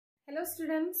Hello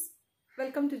students,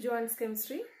 welcome to Joanne's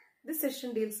Chemistry. This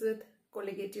session deals with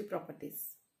colligative properties.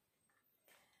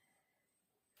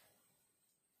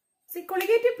 See,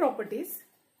 colligative properties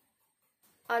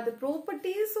are the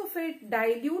properties of a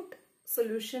dilute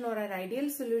solution or an ideal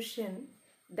solution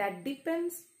that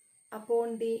depends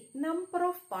upon the number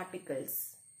of particles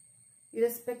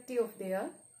irrespective of their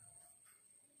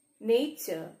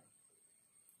nature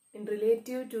in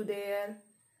relative to their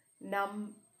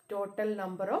total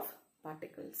number of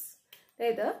particles.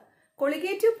 അതായത്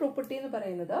colligative property എന്ന്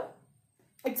പറയുന്നത്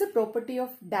it's a property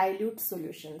of dilute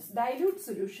solutions. Dilute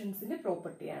solutions ന്റെ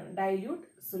property ആണ്. Dilute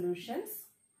solutions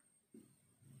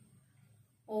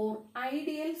or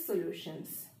ideal solutions.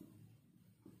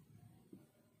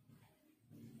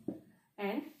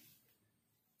 And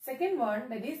second one,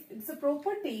 that is, it's a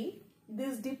property,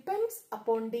 this depends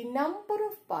upon the number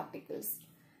of particles.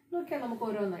 നോക്കിയാൽ നമുക്ക്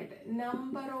ഓരോന്നായിട്ട്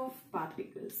number of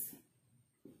particles.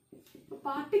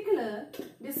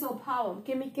 പാർട്ടിക്കിളിന്റെ സ്വഭാവം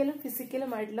കെമിക്കലും ഫിസിക്കലും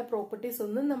ആയിട്ടുള്ള properties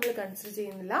ഒന്നും നമ്മൾ consider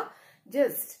ചെയ്യുന്നില്ല.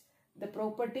 Just the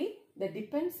property that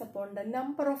depends upon the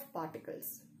number of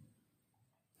particles.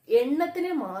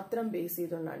 എണ്ണത്തിനെ മാത്രം base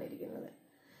ചെയ്തുകൊണ്ടാണ് ഇരിക്കുന്നത്.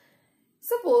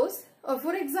 Suppose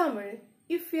for example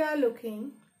if you are looking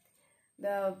the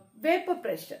vapour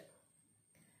pressure,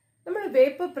 നമ്മൾ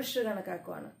വേപ്പർ പ്രഷർ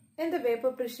കണക്കാക്കുവാണ്. എന്താ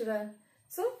vapour pressure?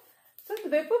 So the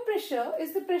vapor pressure is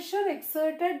the pressure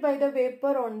exerted by the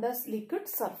vapor on the liquid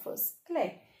surface. അല്ലേ?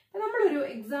 നമ്മളൊരു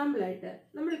example ആയിട്ട്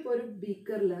നമ്മളിപ്പോ ഒരു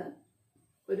ബീക്കറിൽ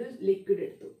ഒരു ലിക്വിഡ്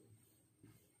എടുത്തു.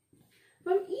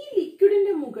 അപ്പം ഈ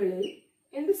ലിക്വിഡിന്റെ മുകളിൽ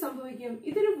എന്ത് സംഭവിക്കും?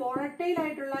 ഇതൊരു വോളറ്റൈൽ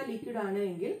ആയിട്ടുള്ള ലിക്വിഡ് ആണ്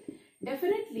എങ്കിൽ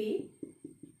definitely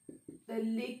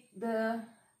the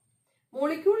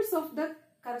molecules of the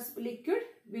liquid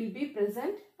will be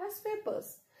present as vapors.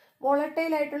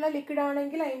 Volatile ആയിട്ടുള്ള ലിക്വിഡ്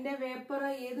ആണെങ്കിൽ അതിന്റെ വേപ്പർ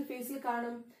ഏത് ഫേസിൽ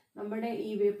കാണും? നമ്മുടെ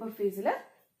ഈ വേപ്പർ ഫേസിൽ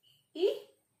ഈ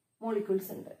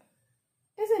മോളിക്യൂൾസ് ഉണ്ട്,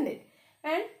 isn't it?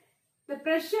 And the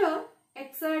pressure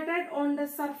exerted on the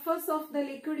surface of the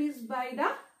liquid is by the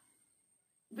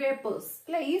vapors.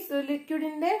 അല്ലെ, ഈ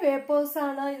ലിക്വിഡിന്റെ വേപ്പേഴ്സ്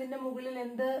ആണ് ഇതിന്റെ മുകളിൽ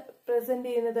എന്ത് പ്രസന്റ്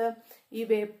ചെയ്യുന്നത്? ഈ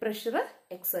പ്രഷർ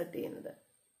എക്സേർട്ട് ചെയ്യുന്നത്.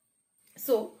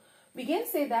 So we can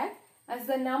say that as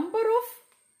the number of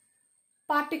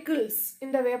particles in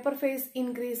the vapor phase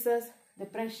increases, the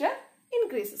pressure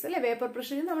increases. അല്ലെ, വേപ്പർ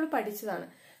പ്രഷർ നമ്മൾ പഠിച്ചതാണ്.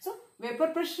 സോ വേപ്പർ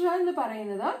പ്രഷർ എന്ന്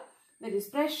പറയുന്നത് that is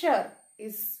pressure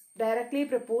is directly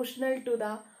proportional to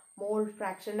the mole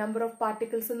fraction. Number of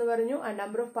particles എന്ന് പറഞ്ഞു. ആ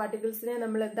number of particlesനെ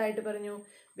നമ്മൾ എന്തായിട്ട് പറഞ്ഞു?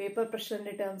 വേപ്പർ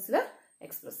പ്രഷറിന്റെ ടേംസിൽ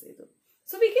എക്സ്പ്രസ് ചെയ്തു.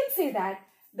 So we can say that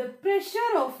the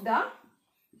pressure of the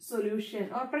solution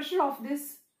or pressure of this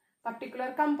particular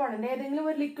component, ഏതെങ്കിലും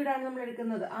ഒരു liquid ആണ് നമ്മൾ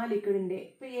എടുക്കുന്നത്, ആ ലിക്വിഡിന്റെ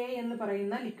ഇപ്പൊ എ എന്ന്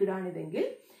പറയുന്ന ലിക്വിഡ് ആണ് ഇതെങ്കിൽ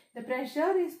the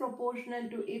pressure is proportional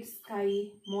to its chi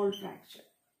mole fraction.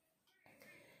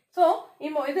 So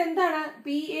ഇതെന്താണ്?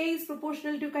 PA is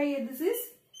proportional to chi. This is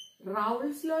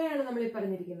Raoult's law ആണ് നമ്മൾ ഈ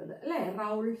പറഞ്ഞിരിക്കുന്നത്, അല്ലെ?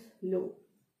 Raoult's law.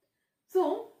 So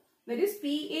that is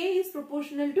PA is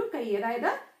proportional to chi.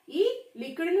 അതായത് ഈ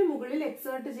ലിക്വിഡിന് മുകളിൽ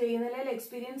എക്സേർട്ട് ചെയ്യുന്ന അല്ലെങ്കിൽ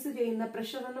എക്സ്പീരിയൻസ് ചെയ്യുന്ന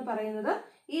പ്രഷർ എന്ന് പറയുന്നത്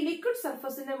ഈ ലിക്വിഡ്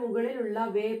സർഫസിന്റെ മുകളിലുള്ള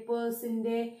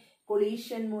വേപ്പേഴ്സിന്റെ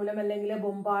കൊളീഷൻ മൂലം അല്ലെങ്കിൽ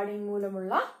ബോംബാർഡിംഗ്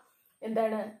മൂലമുള്ള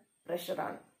എന്താണ്?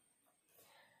 പ്രഷറാണ്.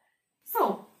 So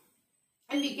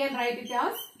and we can write it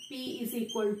as P is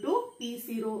equal to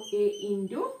P0A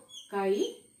into chi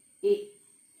A.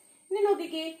 ഇനി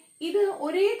നോക്കിക്കേ, ഇത്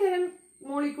ഒരേ തരം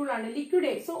മോളിക്യൂൾ ആണ്, liquid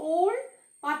A. So all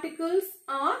particles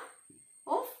are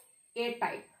of A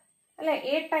type. അല്ലെ,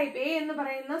 A type. A എന്ന്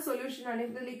പറയുന്ന സൊല്യൂഷൻ ആണ്.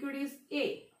 If the liquid is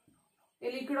A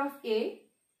liquid of A,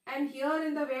 and here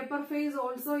in the vapor phase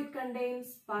also it contains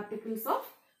particles of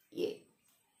A.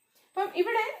 അപ്പം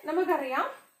ഇവിടെ നമുക്കറിയാം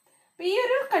ഈ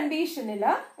ഒരു കണ്ടീഷനിൽ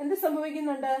എന്ത്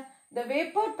സംഭവിക്കുന്നുണ്ട്? The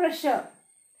vapor pressure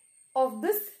of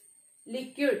this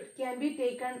liquid can be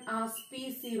taken as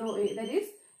P0A, that is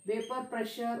vapor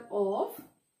pressure of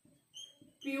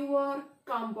pure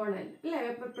component. അല്ലെ,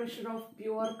 vapor pressure of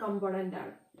pure component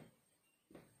ആണ്.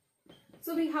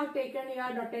 So we have taken here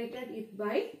notated it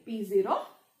by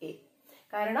P0A.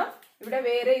 കാരണം ഇവിടെ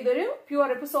വേറെ ഇതൊരു pure,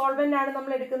 ഇപ്പൊ solvent ആണ്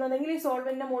നമ്മൾ എടുക്കുന്നതെങ്കിൽ ഈ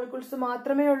സോൾവെന്റിന്റെ മോളിക്യൂൾസ്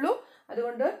മാത്രമേ ഉള്ളൂ.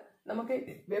 അതുകൊണ്ട് നമുക്ക്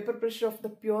vapour pressure of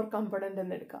the pure component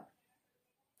എന്ന് എടുക്കാം.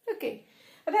 ഓക്കെ,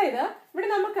 അതായത് ഇവിടെ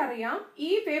നമുക്കറിയാം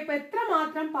ഈ വേപ്പർ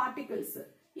എത്രമാത്രം പാർട്ടിക്കിൾസ്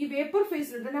ഈ vapour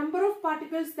ഫേസിലുണ്ട്. Number of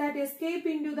particles that escape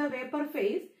in to the vapour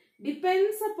face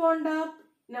depends upon the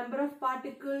number of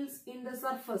particles in the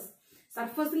surface.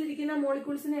 സർഫസിൽ ഇരിക്കുന്ന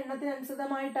മോളിക്യൂൾസിന്റെ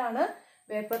എണ്ണത്തിനനുസൃതമായിട്ടാണ്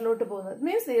വേപ്പറിലോട്ട് പോകുന്നത്.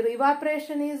 Means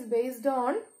evaporation is based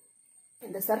on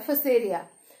the surface area.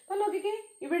 അപ്പൊ നോക്കിക്കേ,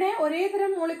 ഇവിടെ ഒരേ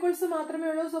തരം മോളിക്യൂൾസ് മാത്രമേ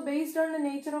ഉള്ളൂ. So based on the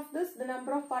nature of this, the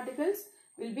number of particles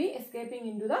will be escaping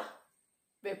in to the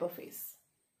vapour face.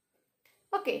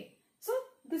 Okay, so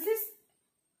this is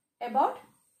a about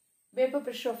vapor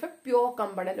pressure of a pure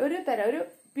component. ഒരു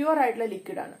pure ആയിട്ടുള്ള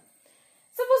liquid ആണ്.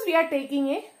 Suppose we are taking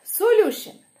a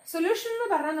solution. Solution എന്ന്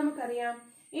പറഞ്ഞാൽ നമുക്കറിയാം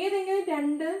ഏതെങ്കിലും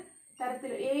രണ്ട്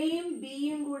തരത്തിൽ എയും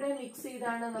ബിയും കൂടെ മിക്സ്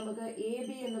ചെയ്താണ് നമുക്ക് എ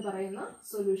ബി എന്ന് പറയുന്ന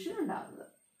സൊല്യൂഷൻ ഉണ്ടാകുന്നത്.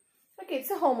 Okay,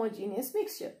 it's a homogeneous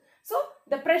mixture. So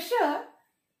the pressure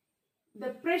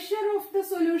of the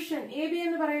solution, AB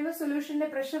എന്ന് പറയുന്ന സൊല്യൂഷന്റെ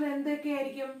പ്രഷർ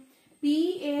എന്തൊക്കെയായിരിക്കും? പി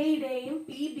എയുടെയും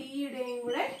പി ബിയുടെയും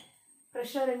കൂടെ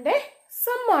പ്രഷറിന്റെ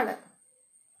സം ആണ്.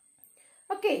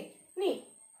 ഓക്കെ, ഇനി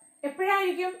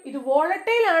എപ്പോഴായിരിക്കും ഇത്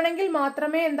വോളറ്റൈൽ ആണെങ്കിൽ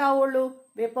മാത്രമേ എന്താവുള്ളൂ?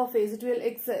 Vapour face. ഇറ്റ് വിൽ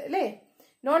അല്ലേ?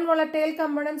 Non volatile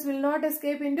components will not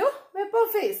escape into vapour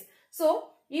face. So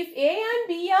if A and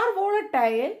B R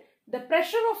volatile, the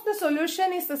pressure of the solution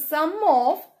is the sum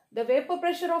of the vapor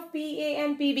pressure of PA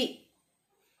and PB.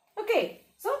 Okay,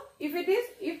 so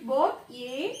if both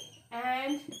A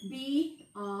and B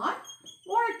are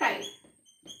volatile,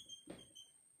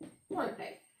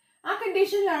 ആ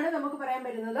കണ്ടീഷനിലാണ് നമുക്ക് പറയാൻ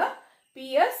പറ്റുന്നത്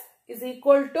PS is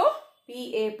equal to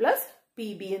PA plus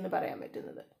PB എന്ന് പറയാൻ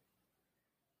പറ്റുന്നത്,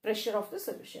 pressure of the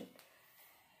solution.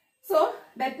 So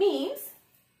that means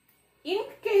in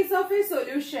case of a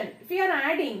solution, if we are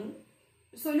adding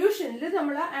solution,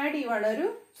 നമ്മൾ add ചെയ്യുവാണ് ഒരു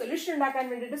സൊല്യൂഷൻ ഉണ്ടാക്കാൻ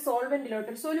വേണ്ടിയിട്ട്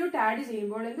സോൾവെന്റിലോട്ട് സൊല്യൂട്ട് ആഡ്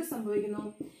ചെയ്യുമ്പോൾ എന്ത് സംഭവിക്കുന്നു?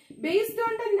 Based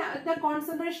on the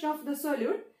concentration of the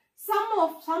solute,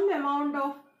 some amount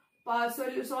of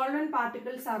solvent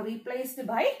particles are replaced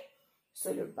by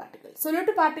solute particles.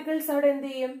 Solute particles അവിടെ എന്ത്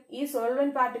ചെയ്യും? ഈ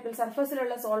solvent particles,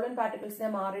 സർഫസിലുള്ള solvent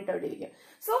particlesനെ മാറിയിട്ട് അവിടെ ഇരിക്കും.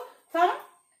 So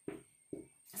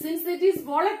since it is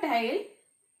volatile,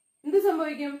 എന്ത്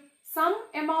സംഭവിക്കും? Some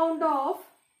amount of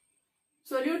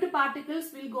solute particles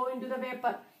will go into the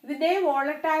vapor. ഇതിന്റെ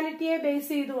വോളറ്റാലിറ്റിയെ ബേസ്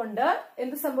ചെയ്തുകൊണ്ട്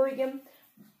എന്ത് സംഭവിക്കും?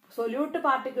 സൊല്യൂട്ട്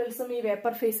പാർട്ടിക്കിൾസും ഈ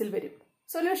വേപ്പർ ഫേസിൽ വരും.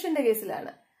 സൊല്യൂഷന്റെ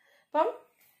കേസിലാണ്. അപ്പം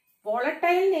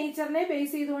വോളറ്റൈൽ നേച്ചറിനെ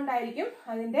ബേസ് ചെയ്തുകൊണ്ടായിരിക്കും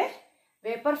അതിന്റെ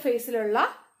വേപ്പർ ഫേസിലുള്ള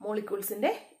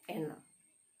മോളിക്യൂൾസിന്റെ എണ്ണം.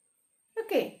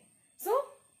 ഓക്കെ, സോ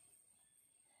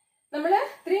നമ്മൾ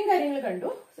ഇത്രയും കാര്യങ്ങൾ കണ്ടു.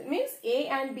 Means A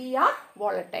and B R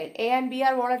volatile. A and B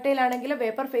R volatile ആണെങ്കിൽ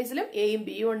വേപ്പർ ഫേസിലും എയും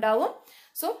ബിയും ഉണ്ടാവും.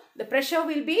 So the pressure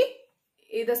will be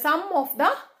the sum of the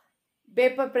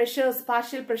vapor pressures,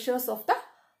 partial pressures of the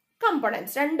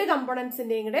components. രണ്ട്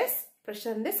componentsന്റെയും കൂടെ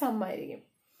പ്രഷറിന്റെ സം ആയിരിക്കും.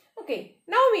 Okay,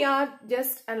 now we are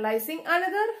just analyzing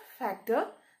another factor,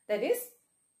 that is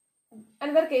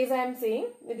another case I am saying,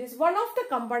 that is one of the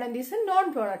component is a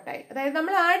non-volatile. അതായത്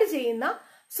നമ്മൾ add ചെയ്യുന്ന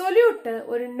solute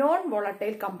ഒരു non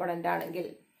volatile component ആണെങ്കിൽ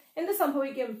എന്ത്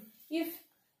സംഭവിക്കും? If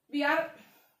we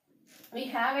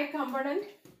have a component,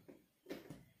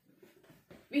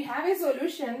 we have a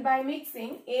solution by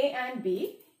mixing A and B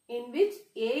in which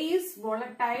A is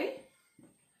volatile,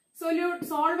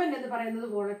 solvent എന്ന് പറയുന്നത്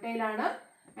volatile ആണ്,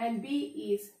 and B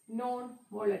is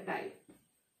non-volatile.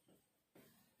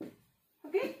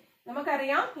 Okay,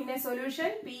 നമുക്കറിയാം in a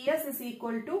solution PS is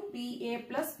equal to PA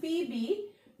plus PB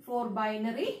for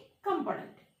binary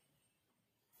component.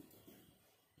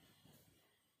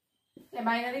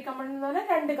 Binary component എന്ന് പറഞ്ഞാൽ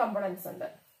രണ്ട് components ഉണ്ട്.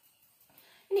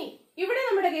 ഇനി ഇവിടെ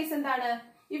നമ്മുടെ കേസ് എന്താണ്?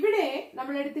 ഇവിടെ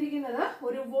നമ്മൾ എടുത്തിരിക്കുന്നത്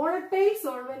ഒരു വോളറ്റൈൽ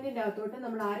സോൾവെന്റിന്റെ അകത്തോട്ട്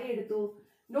നമ്മൾ ആരെ എടുത്തു?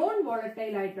 നോൺ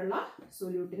വോളറ്റൈൽ ആയിട്ടുള്ള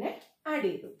സൊല്യൂട്ടിനെ ആഡ്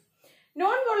ചെയ്തു.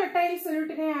 നോൺ വോളറ്റൈൽ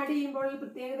സൊല്യൂട്ടിനെ ആഡ് ചെയ്യുമ്പോൾ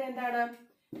പ്രത്യേകത എന്താണ്?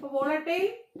 ഇപ്പൊ വോളറ്റൈൽ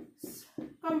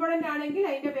കമ്പോണന്റ് ആണെങ്കിൽ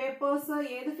അതിന്റെ വേപ്പേഴ്സ്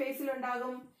ഏത് ഫേസിൽ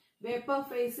ഉണ്ടാകും? വേപ്പർ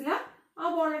ഫേസിൽ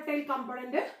ആ വോളറ്റൈൽ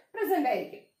കമ്പോണന്റ് പ്രസന്റ്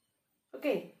ആയിരിക്കും.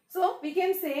 Okay, so we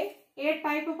can say A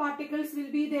type of particles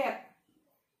will be there.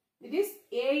 It is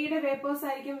A യുടെ വേപ്പേഴ്സ്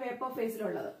ആയിരിക്കും vapour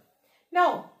ഫേസിലുള്ളത്. Now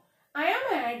I am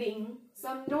adding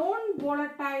some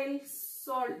non-volatile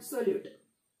solute.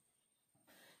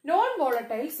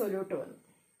 Non-volatile solute വന്നു.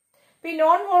 ഇപ്പൊ ഈ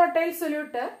non-volatile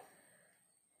solute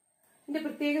ന്റെ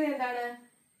പ്രത്യേകത എന്താണ്?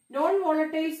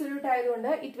 Non-volatile solute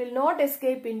ആയതുകൊണ്ട് it will not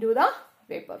escape into the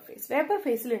vapor phase. Vapour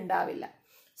ഫേസിൽ ഉണ്ടാവില്ല.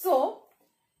 So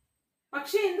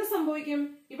പക്ഷെ എന്ത് സംഭവിക്കും?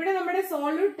 ഇവിടെ നമ്മുടെ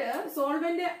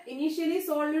സോൾവെന്റ് ഇനീഷ്യലി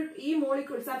സോൾവെന്റ് ഈ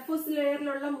മോളിക്യൂൾ സർഫസ്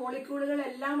ലെയറിലുള്ള മോളിക്യൂളുകൾ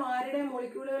എല്ലാം ആരുടെ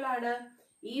മോളിക്യൂളുകളാണ്?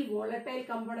 ഈ വോളറ്റൈൽ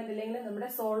കമ്പോണന്റ് അല്ലെങ്കിൽ നമ്മുടെ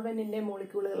സോൾവെന്റിന്റെ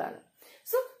മോളിക്യൂളുകളാണ്.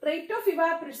 So rate of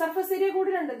evaporation, surface area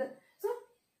കൂടുതലുണ്ട്. സോ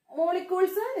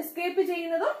മോളിക്യൂൾസ് എസ്കേപ്പ്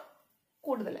ചെയ്യുന്നതും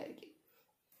കൂടുതലായിരിക്കും.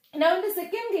 Now in the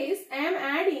second case I am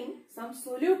adding some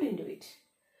solute into it.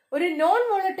 ഒരു നോൺ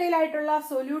വോളറ്റൈൽ ആയിട്ടുള്ള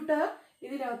സൊല്യൂട്ട്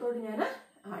ഇതിനകത്തോട്ട് ഞാൻ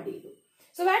ആഡ് ചെയ്തു.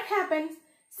 So what happens?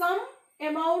 Some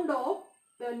amount of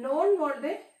the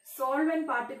non-volatile solvent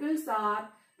particles are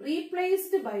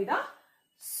replaced by the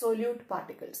solute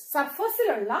particles.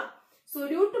 സർഫസിലുള്ള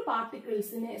solute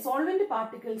പാർട്ടിക്കിൾസിനെ, solvent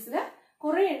പാർട്ടിക്കിൾസിന്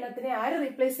കുറെ എണ്ണത്തിനെ ആര്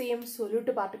replace ചെയ്യും?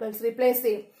 Solute particles replace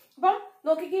ചെയ്യും. അപ്പം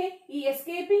നോക്കിക്കേ, ഈ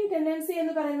എസ്കേപ്പിംഗ് ടെൻഡൻസി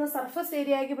എന്ന് പറയുന്നത് സർഫസ്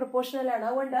ഏരിയയ്ക്ക് പ്രൊപ്പോർഷണൽ ആണ്.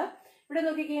 അതുകൊണ്ട് ഇവിടെ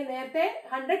നോക്കിക്കേ, നേരത്തെ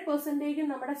 100%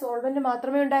 നമ്മുടെ സോൾവെന്റ്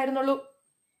മാത്രമേ ഉണ്ടായിരുന്നുള്ളൂ,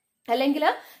 അല്ലെങ്കിൽ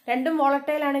രണ്ടും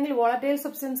വോളറ്റൈൽ ആണെങ്കിൽ വോളറ്റൈൽ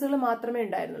സബ്സ്റ്റൻസുകൾ മാത്രമേ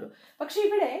ഉണ്ടായിരുന്നുള്ളൂ. പക്ഷെ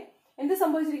ഇവിടെ എന്ത്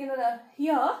സംഭവിച്ചിരിക്കുന്നത്,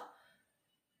 here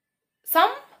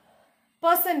some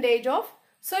percentage of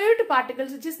solute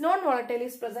particles which is non-volatile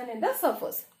is present in the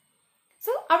surface.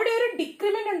 So അവിടെ ഒരു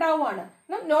ഡിക്രിമെന്റ് ഉണ്ടാവുകയാണ്.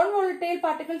 നോൺ വോളറ്റൈൽ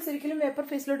പാർട്ടിക്കിൾസ് ഒരിക്കലും വേപ്പർ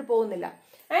ഫേസിലോട്ട് പോകുന്നില്ല.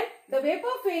 And the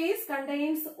vapour face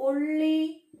contains only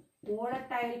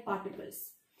volatile particles.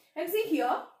 And see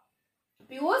here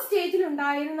pure സ്റ്റേജിൽ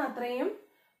ഉണ്ടായിരുന്ന അത്രയും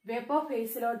vapour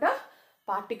ഫേസിലോട്ട്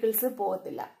particles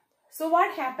പോകത്തില്ല. So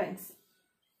what happens,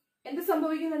 എന്ത്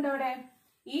സംഭവിക്കുന്നുണ്ട് അവിടെ,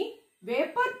 ഈ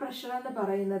വേപ്പർ പ്രഷർ എന്ന്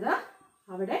പറയുന്നത്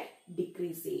അവിടെ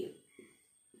ഡിക്രീസ് ചെയ്യും.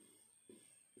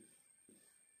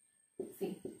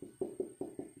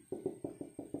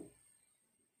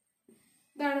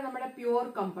 ഇതാണ് നമ്മുടെ പ്യൂർ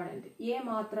കമ്പോണന്റ്, എ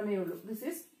മാത്രമേ ഉള്ളൂ. This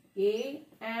is A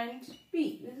and P.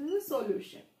 This is A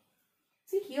solution.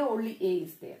 C here only A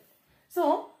is there. So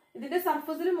ഇതിന്റെ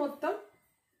സർഫസിൽ മൊത്തം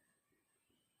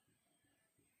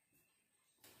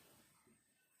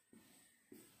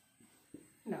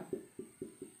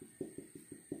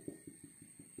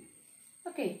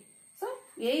okay, so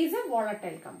A is a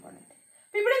volatile component.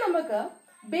 അപ്പോൾ ഇവിടെ നമുക്ക്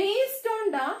based on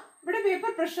the ഇവിടെ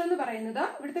വേപ്പർ പ്രഷർ എന്ന് പറയുന്നത്,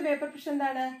 ഇവിടുത്തെ വേപ്പർ പ്രഷർ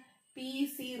എന്താണ്,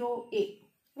 P0A.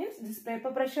 Means this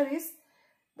vapor pressure is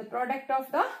the product of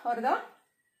the or the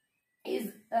is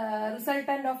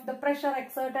resultant of the pressure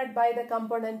exerted by the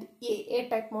component A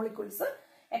type molecules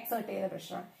exert ചെയ്യുന്ന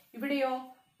പ്രഷറാണ്. ഇവിടെയോ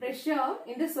pressure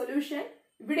in the solution,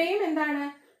 ഇവിടെയും എന്താണ്,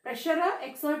 pressure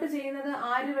exert ചെയ്യുന്നത്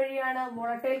ആര് വഴിയാണ്,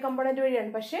 volatile component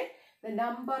വഴിയാണ്. പക്ഷേ the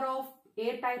number of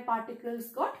A-type particles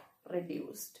got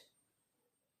reduced.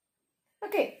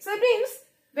 Okay, so it means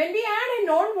when we add a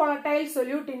non-volatile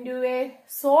solute into a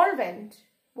solvent,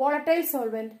 volatile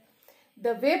solvent,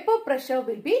 the vapor pressure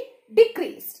will be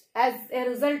decreased as a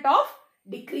result of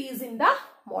decrease in the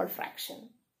mole fraction.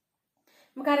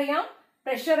 നമുക്കറിയാം,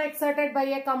 pressure exerted by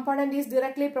a component is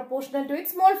directly proportional to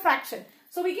its mole fraction.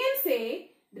 So we can say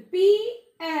the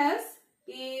Ps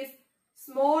is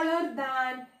smaller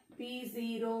than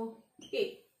P0A.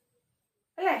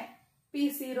 അല്ലേ,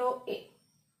 P0A.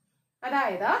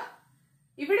 അതായത്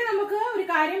ഇവിടെ നമുക്ക് ഒരു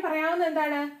കാര്യം പറയാവുന്ന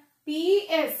എന്താണ്,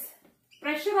 PS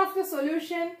pressure of the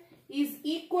solution is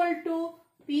equal to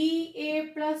PA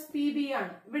plus PB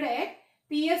ആണ്. ഇവിടെ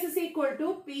PS is equal to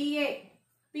PA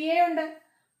ഉണ്ട്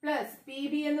പ്ലസ്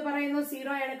PB എന്ന് പറയുന്നത്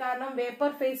 0 ആണ്. കാരണം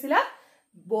വേപ്പർ ഫേസിൽ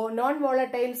നോൺ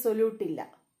വോളറ്റൈൽ സൊല്യൂട്ട് ഇല്ല.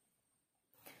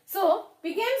 So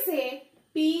we can say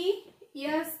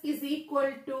PS is equal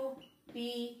to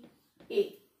PA.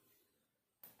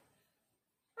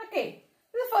 Okay,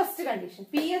 this is the first condition.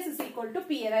 PS is equal to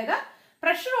PA. അതായത്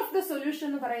pressure of the solution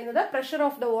എന്ന് പറയുന്നത് pressure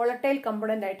of the volatile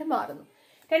component ആയിട്ട് മാറുന്നു.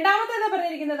 രണ്ടാമത്തെ എന്താ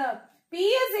പറഞ്ഞിരിക്കുന്നത്,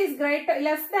 PS is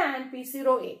less than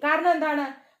P0A. കാരണം എന്താണ്,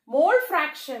 മോൾ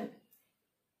ഫ്രാക്ഷൻ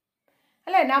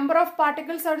അല്ലെ, നമ്പർ ഓഫ്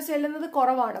പാർട്ടിക്കിൾസ് അവിടെ ചെല്ലുന്നത്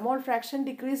കുറവാണ്. മോൾ ഫ്രാക്ഷൻ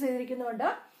ഡിക്രീസ് ചെയ്തിരിക്കുന്നതുകൊണ്ട്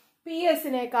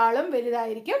PS-നേക്കാളും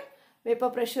വലുതായിരിക്കും vapor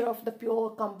pressure of the pure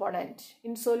component.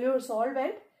 In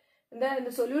solvent, in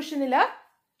the solution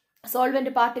solvent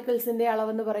particles in the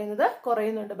അളവെന്ന് പറയുന്നത്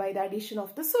കുറയുന്നുണ്ട് by the addition of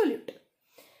the solute.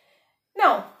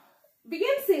 Now we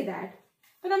can say that,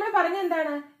 ഇപ്പൊ നമ്മൾ പറഞ്ഞ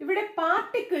എന്താണ്, ഇവിടെ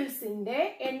പാർട്ടിക്കിൾസിന്റെ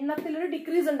എണ്ണത്തിൽ ഒരു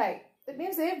ഡിക്രീസ് ഉണ്ടായി. That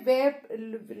means a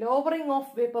lowering of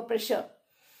vapor pressure.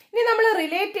 ഇനി നമ്മൾ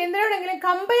റിലേറ്റ് എന്തിനോടെങ്കിലും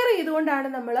കമ്പയർ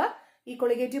ചെയ്തുകൊണ്ടാണ് നമ്മൾ ഈ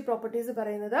കൊളിഗേറ്റീവ് പ്രോപ്പർട്ടീസ്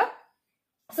പറയുന്നത്.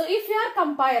 So if you are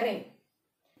comparing,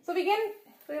 so we can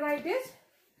rewrite this.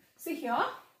 See here.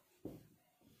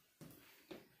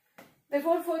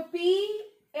 Therefore, for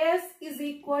PS is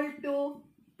equal to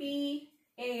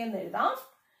PA എന്ന് എഴുതാം.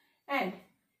 And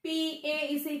PA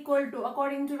is equal to,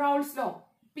 according to Raoult's law,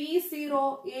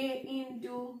 P0A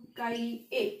into chi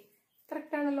A.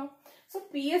 Correct ആണല്ലോ. So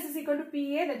PS is equal to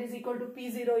PA, that is equal to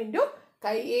P0 into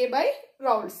chi A by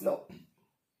Raoult's law.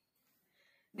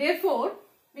 Therefore,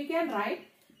 we can write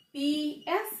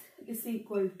PS is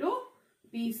equal to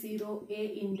P0A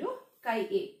into chi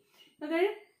A. Okay,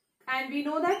 and we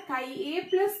know that chi A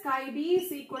plus chi B is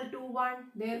equal to 1.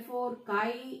 Therefore,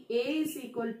 chi A is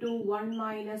equal to 1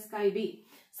 minus chi B.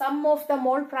 Sum of the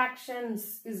mole fractions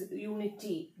is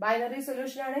unity. Binary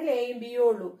solution ആണെങ്കിൽ A B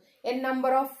ഉള്ളൂ. N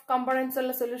number of components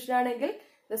ഉള്ള solution ആണെങ്കിൽ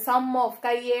the sum of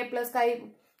chi A plus chi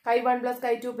 1 plus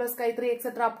chi 2 plus chi 3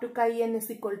 etc. up to chi N is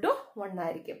equal to 1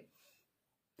 ആയിരിക്കും.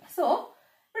 So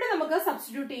ഇവിടെ നമുക്ക്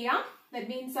substitute ചെയ്യാം. That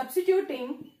means substituting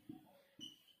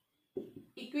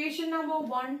equation number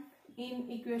 1 in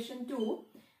equation 2,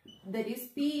 that is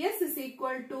PS is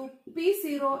equal to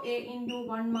P0A into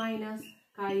 1 minus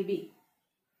chi B.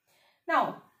 Now,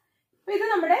 ഇത്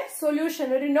നമ്മുടെ solution,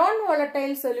 ഒരു non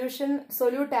volatile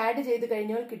solute add ചെയ്ത്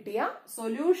കഴിഞ്ഞാൽ കിട്ടിയ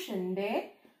സൊല്യൂഷന്റെ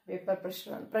vapor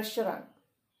pressure.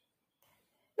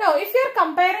 Now, if you are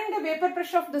comparing the vapor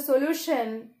pressure of the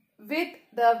solution with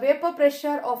the vapor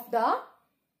pressure of the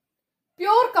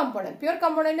pure component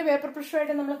vapor pressure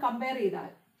we compare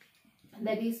that.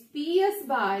 That is Ps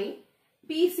by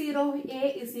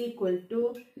P0A is equal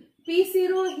to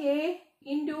P0A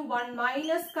into 1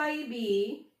 minus chi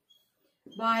B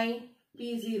by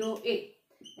P0A.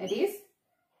 That is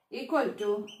equal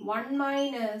to 1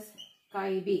 minus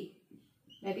chi B.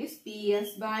 That is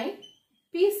Ps by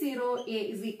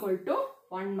P0A is equal to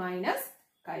 1 minus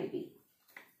chi B.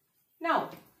 Now,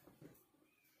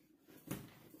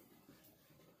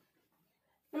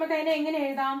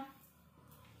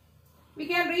 we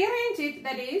can rearrange it.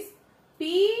 That is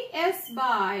Ps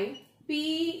by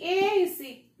PA is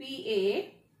equal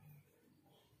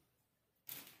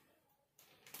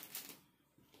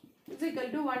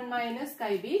to 1 minus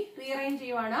chi B. Rearrange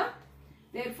cheyana.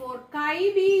 Therefore,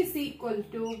 chi B is equal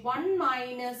to 1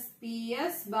 minus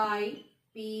Ps by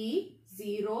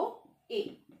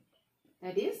P0A.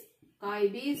 That is, chi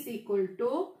B is equal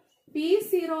to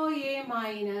P0A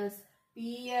minus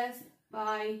Ps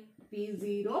by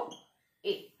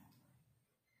P0A.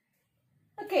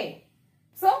 Okay.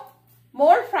 So,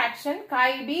 mole fraction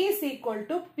chi B is equal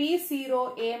to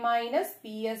P0A minus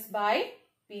Ps by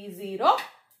P0A.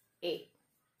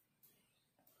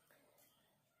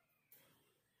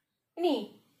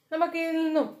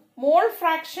 Mole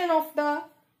fraction of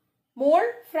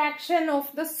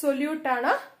the solute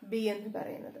ആണ് B എന്ന്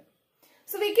പറയുന്നത്.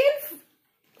 So we can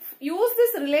use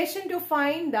this relation to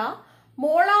find the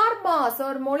molar mass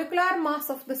or molecular mass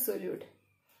of the solute.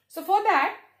 So for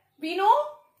that we know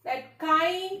that chi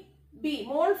B,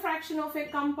 mole fraction of a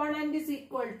component, is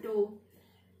equal to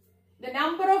the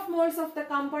number of moles of the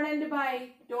component by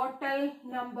total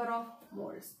number of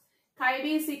moles. Chi B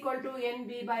is equal to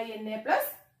NB by Na plus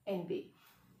NB.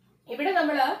 ഇവിടെ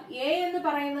നമ്മൾ A എന്ന്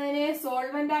പറയുന്നതിനെ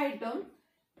solvent ആയിട്ടും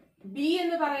B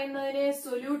എന്ന് പറയുന്നതിനെ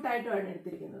solute ആയിട്ടുമാണ്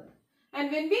എടുത്തിരിക്കുന്നത്. And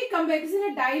when we compare this in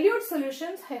a dilute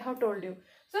solutions, I have told you.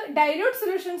 So dilute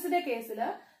solutions in a case,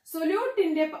 solute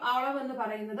in the അളവ് എന്ന്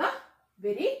പറയുന്നത്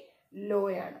very low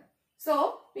ആണ്. So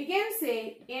we can say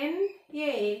Na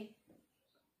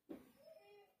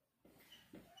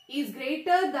is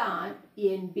greater than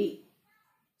Nb.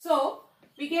 So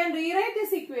we can rewrite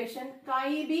this equation. Chi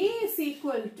B is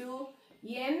equal to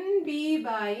Nb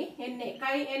by Na.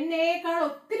 Na ekal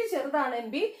ottiri cherudana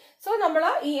Nb. So nammal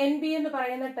ee Nb ennu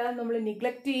parayuna term nammal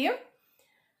neglect cheyum.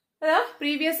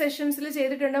 Previous sessions il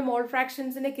cheyidittunde mole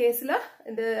fractions in case la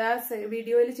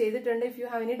video il cheyidittunde. If you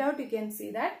have any doubt, you can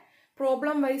see that.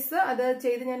 Problem wise adu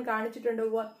cheyid njan kaanichittunde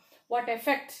what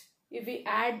effect if we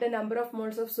add the number of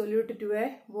moles of solute to a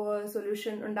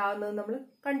solution undavunnu nammal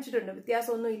kanichittunde.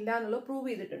 Vyathyasam onnum illa ennallu prove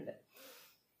cheyidittunde.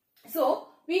 So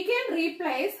we can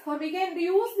replace or we can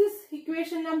reuse this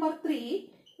equation number 3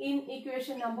 in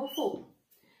equation number 4.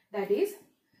 That is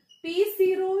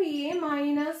P0A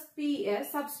minus Ps,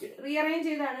 substitute, rearrange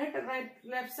cheyidana,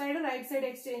 left side right side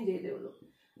exchange cheyidullu.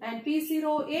 And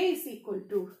P0A is equal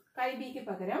to chi B ke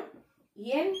pagaram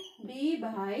Nb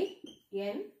by Na.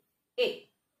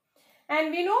 And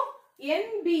we know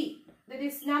Nb, that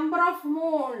is number of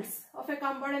moles of a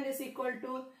component, is equal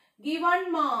to given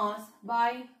mass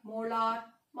by molar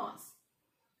mass.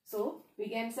 So we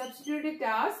can substitute it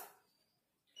as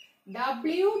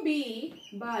Wb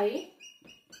by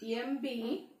Mb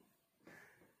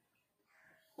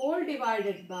whole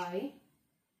divided by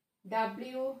Wa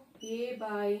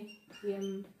by Ma.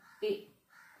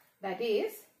 That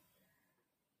is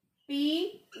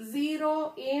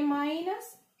P0A minus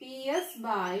Ps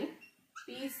by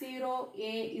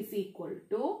P0A is equal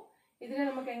to idile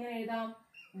namakku engane ezhudam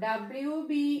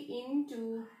Wb into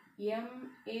Ma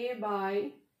by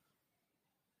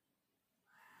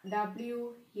Wa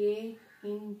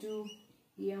into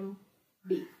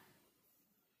Mb.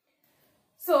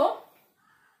 So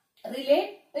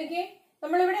relate okay,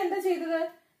 നമ്മൾ ഇവിടെ എന്താ ചെയ്തത്?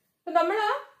 നമ്മൾ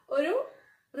ഒരു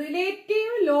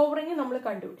relative lowering നമ്മൾ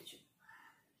കണ്ടുപിടിച്ചു.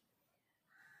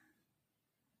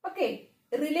 Okay,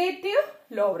 relative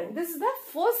lowering. This is the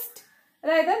first.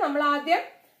 അതായത് നമ്മൾ ആദ്യം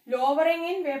lowering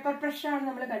in vapor pressure ആണ്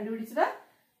നമ്മൾ കണ്ടുപിടിച്ചത്.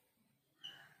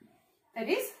 That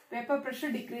is vapor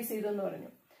pressure decrease ചെയ്തു എന്ന്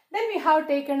പറഞ്ഞു. Then we have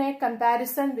taken a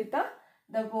comparison with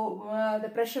the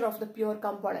pressure of the pure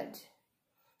component.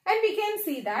 And we can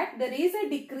see that there is a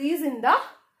decrease in the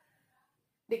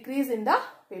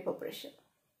vapor pressure.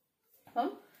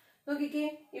 Okay,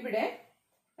 ഇവിടെ.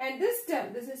 And this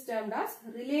is termed as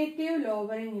relative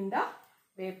lowering in the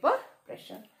vapor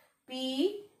pressure.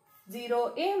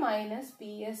 P0A minus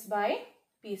Ps by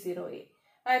P0A.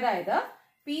 അതായത്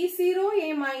P0A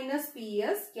minus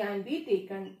PS can be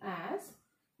taken as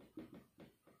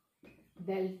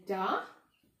delta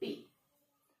P.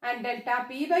 And delta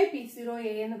P by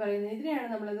P0A എന്ന് പറയുന്നത് ഇതിനെയാണ്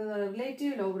നമ്മൾ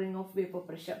relative lowering of vapor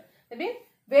pressure. That means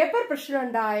vapor pressure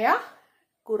ഉണ്ടായ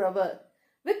കുറവ്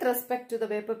with respect to the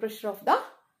vapor pressure of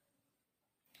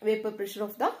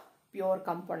the pure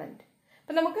component.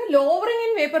 അപ്പോൾ നമുക്ക് lowering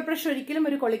in vapor pressure ഒരിക്കലും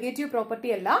ഒരു colligative property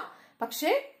അല്ല.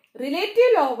 പക്ഷേ relative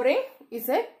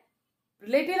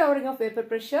lowering of vapor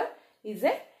pressure is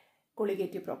a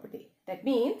colligative property. That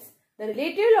means the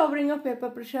relative lowering of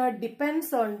vapor pressure depends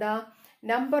on the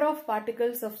number of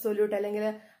particles of solute അല്ലെങ്കിൽ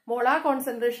molar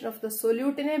concentration of the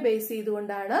solute നെ base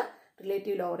ചെയ്തുകൊണ്ടാണ്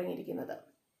relative lowering ഇരിക്കുന്നത്.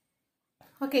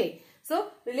 Okay, so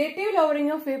relative lowering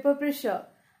of vapor pressure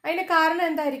അതിന്റെ കാരണം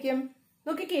എന്തായിരിക്കും?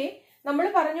 നോക്കിക്കേ, നമ്മൾ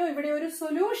പറഞ്ഞു ഇവിടെ ഒരു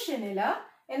സൊല്യൂഷനില്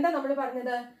എന്താ നമ്മൾ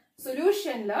പറഞ്ഞത്?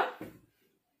 സൊല്യൂഷനില്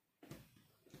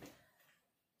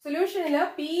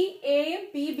PA യും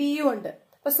PBയും ഉണ്ട്.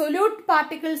 അപ്പൊ സൊല്യൂട്ട്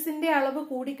പാർട്ടിക്കിൾസിന്റെ അളവ്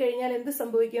കൂടിക്കഴിഞ്ഞാൽ എന്ത്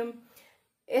സംഭവിക്കും?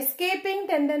 Escaping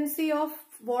tendency of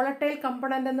volatile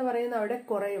component എന്ന് പറയുന്നത് അവിടെ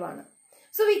കുറവാണ്.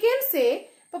 സോ വി ക്യാൻ സേ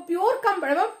ഇപ്പൊ pure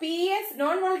component PS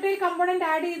non volatile component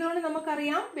add ചെയ്തുകൊണ്ട്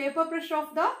നമുക്കറിയാം vapour pressure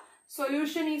of the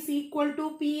solution is equal to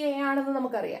PA ആണെന്ന്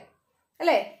നമുക്കറിയാം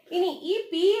അല്ലെ. ഇനി ഈ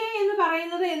PA എന്ന്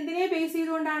പറയുന്നത് എന്തിനെ ബേസ്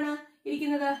ചെയ്തുകൊണ്ടാണ്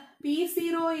ഇരിക്കുന്നത്?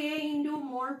 P0A into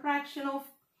mole fraction of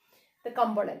the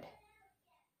component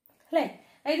അല്ലെ.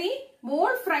 അതായത് ഈ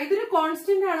മോൾ ഇതൊരു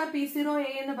കോൺസ്റ്റന്റ് ആണ്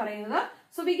P0A എന്ന് പറയുന്നത്.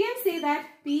 So we can say that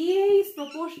PA is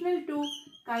proportional to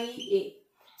chi A.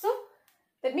 So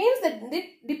that means that it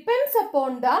depends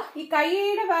upon the ഈ chi A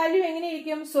യുടെ വാല്യൂ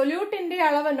എങ്ങനെയിരിക്കും? സൊല്യൂട്ടിന്റെ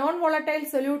അളവ് നോൺ വോളറ്റൈൽ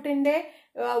സൊല്യൂട്ടിന്റെ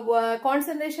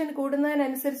കോൺസെൻട്രേഷൻ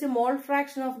കൂടുന്നതിനനുസരിച്ച് mole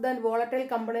fraction of the volatile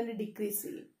component decrease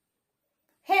ചെയ്യും.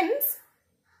 Hence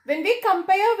when we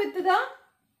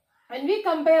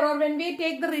compare or when we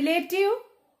take the relative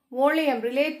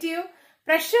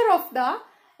pressure of the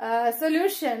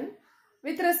solution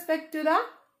with respect to the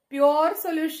pure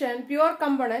solution, pure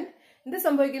component,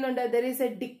 there is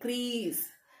a decrease.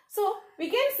 So we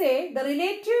can say the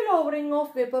relative lowering of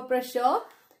vapor pressure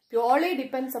purely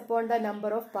depends upon the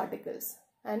number of particles.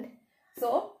 And so,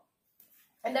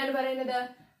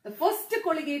 the first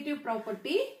colligative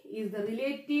property is the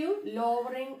relative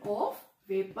lowering of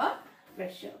vapor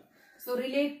pressure. So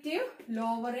relative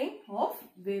lowering of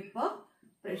vapor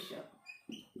pressure.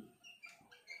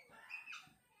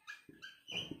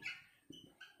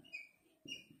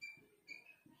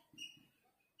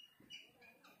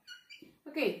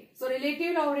 Okay, so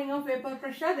relative lowering of vapor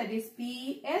pressure, that is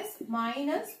PS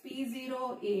minus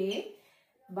P0A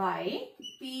by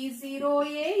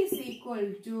P0A is equal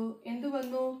to endu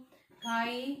vannu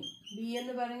chi B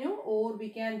ennu paranju, or we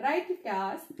can write it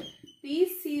as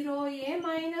P0A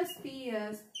minus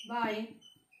PS by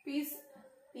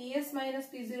PS minus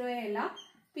P0A alla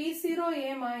P0A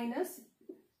minus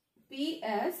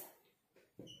PS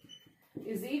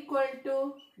is equal to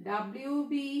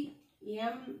WB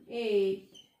MA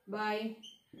by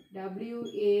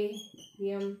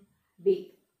WAMB.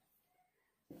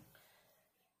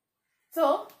 So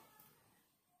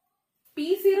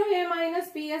P0A minus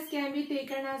PS can be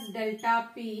taken as delta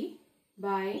P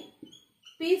by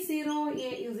P0A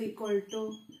is equal to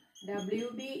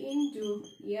WB into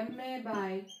MA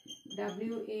by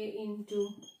WA into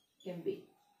MB.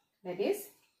 That is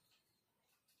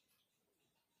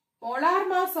molar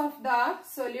mass of the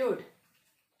solute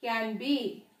can be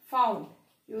found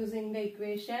using the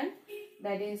equation,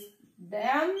 that is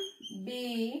MB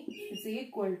is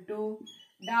equal to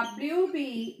WB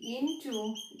into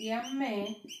MA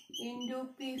into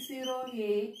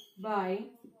P0A by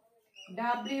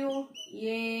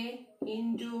WA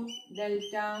into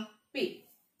delta P.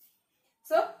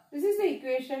 So this is the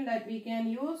equation that we can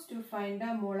use to find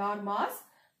the molar mass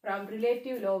from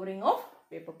relative lowering of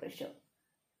vapor pressure.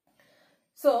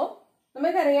 So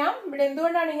നമുക്കറിയാം ഇവിടെ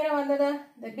എന്തുകൊണ്ടാണ് ഇങ്ങനെ വന്നത്?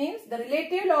 That means the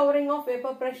relative lowering of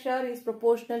vapor pressure is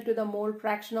proportional to the mole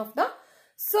fraction of the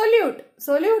solute.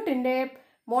 സൊല്യൂട്ടിന്റെ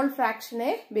mall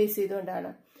ഫ്രാക്ഷനെ base ചെയ്തുകൊണ്ടാണ്.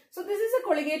 So this is a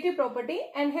colligative property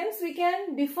and hence we can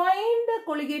define the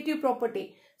colligative property.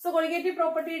 So colligative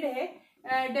property യുടെ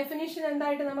definition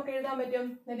എന്തായിട്ട് നമുക്ക് എഴുതാൻ പറ്റും?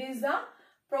 That is the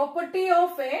property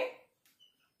of a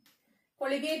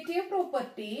colligative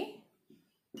property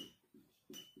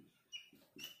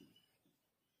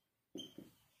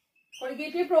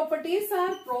Colligative properties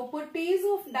are properties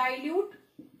of dilute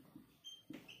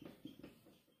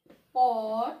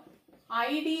or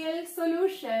ideal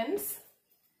solutions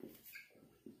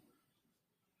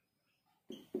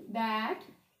that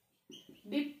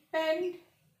depend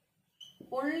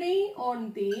only on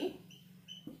the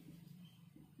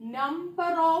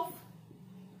number of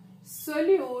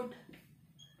solute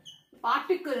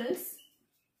particles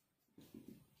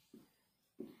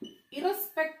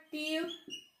irrespective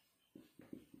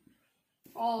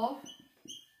of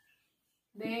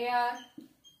their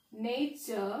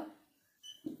nature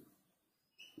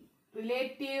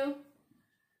relative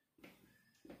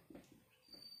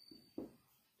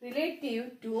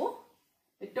to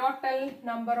the total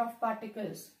number of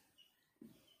particles.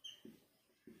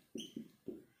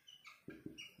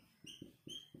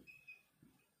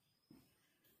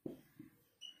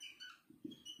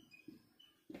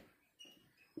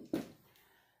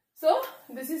 So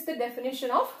this is the definition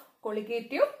of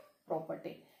colligative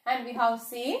property, and we have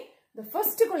seen the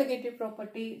first colligative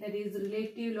property, that is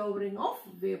relative lowering of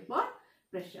vapor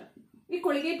pressure. These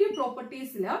colligative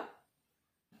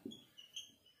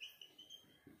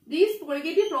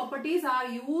properties are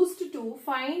used to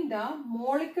find the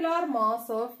molecular mass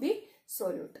of the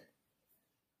solute.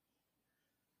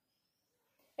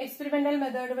 Experimental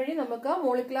method vadi namukku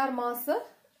molecular mass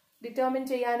determine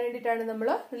cheyan vendittaan nammal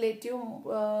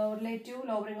relative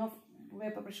lowering of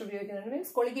vapor pressure ഉപയോഗിക്കുന്നത്. Means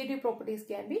colligative properties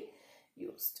can be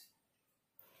used.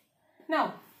 Now,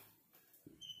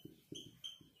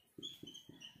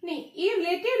 ഈ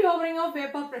relative lowering of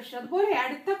vapor pressure അതുപോലെ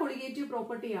അടുത്ത colligative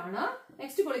property ആണ്,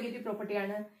 next colligative property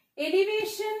ആണ്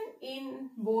elevation in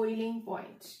boiling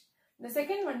point. The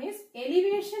second one is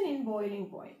elevation in boiling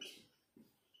point.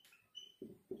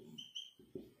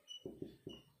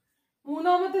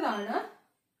 മൂന്നാമത്തേതാണ്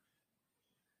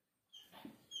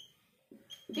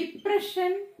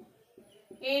depression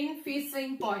in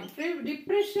freezing point.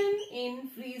 Depression in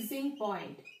freezing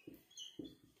point.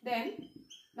 Then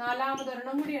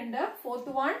നാലാമതൊരെണ്ണം കൂടി ഉണ്ട്, fourth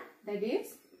one, that is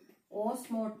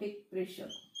osmotic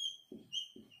pressure.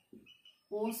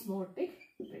 Osmotic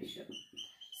pressure.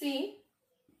 See,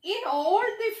 in all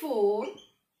these four,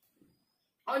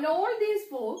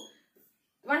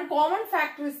 one common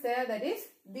factor is there, that is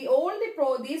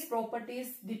these properties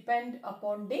depend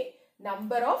upon the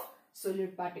number of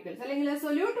solute particles. അല്ലെങ്കിൽ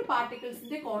solute particles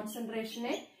ന്റെ concentration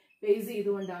base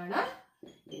ചെയ്തുകൊണ്ടാണ്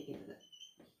ഇരിക്കുന്നത്.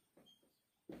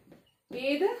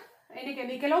 ഏത് അതിന്റെ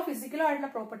കെമിക്കലോ ഫിസിക്കലോ ആയിട്ടുള്ള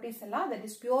properties അല്ല, that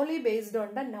is purely based on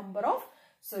the number of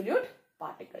solute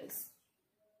particles.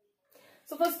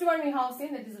 So first one we have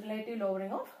seen, that is relative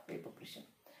lowering of vapor pressure.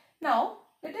 Now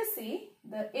let us see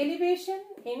the elevation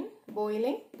in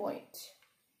boiling point.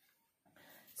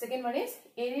 Second one is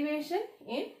elevation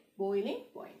in boiling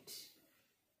point.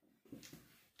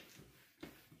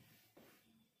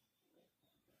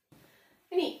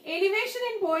 ഇനി elevation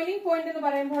in boiling point എന്ന്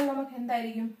പറയുമ്പോൾ നമുക്ക്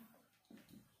എന്തായിരിക്കും?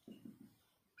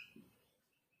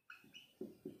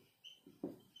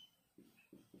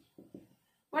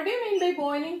 What do you mean by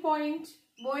boiling point?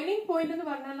 Boiling point എന്ന്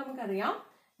പറഞ്ഞാൽ നമുക്കറിയാം,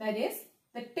 that is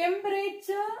the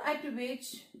temperature at which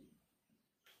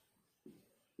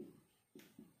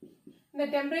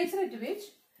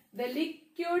the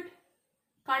liquid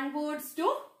converts to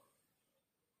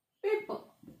vapor.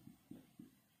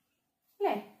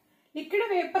 അല്ലേ? Liquid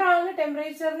vapour ആകുന്ന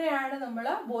ടെമ്പറേച്ചറിനെയാണ് നമ്മൾ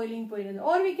boiling point.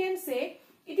 Or we can say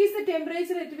it is the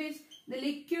temperature at which the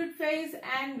liquid phase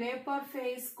and vapor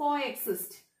phase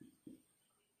coexist.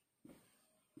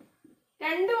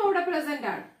 രണ്ടും അവിടെ present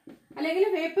ആണ്. അല്ലെങ്കിൽ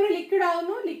vapour liquid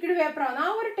ആവുന്നു, liquid vapour ആവുന്നു, ആ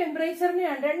ഒരു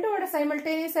ടെമ്പറേച്ചറിനെയാണ് രണ്ടും അവിടെ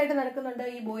സൈമൾട്ടേനിയസ് ആയിട്ട് നടക്കുന്നുണ്ട്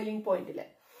ഈ ബോയിലിംഗ് പോയിന്റിൽ.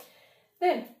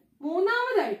 Then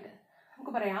മൂന്നാമതായിട്ട്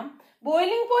നമുക്ക് പറയാം,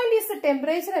 boiling point is the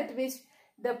temperature at which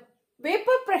the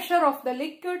vapor pressure of the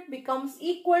liquid becomes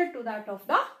equal to that of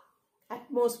the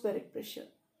atmospheric pressure.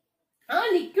 ആ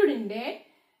ലിക്വിഡിന്റെ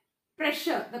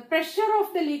pressure, the pressure of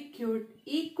the liquid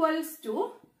equals to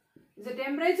the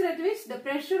temperature at which the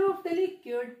pressure of the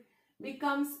liquid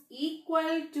becomes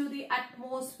equal to the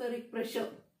atmospheric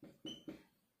pressure.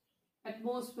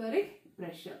 Atmospheric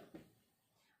pressure.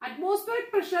 Atmospheric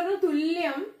pressure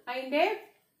തുല്യം അതിന്റെ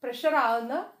pressure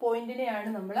ആവുന്ന പോയിന്റിനെയാണ്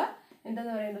നമ്മൾ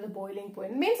എന്തെന്ന് പറയുന്നത് boiling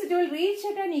point. Means it will reach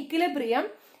at an equilibrium,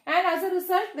 and as a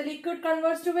result the liquid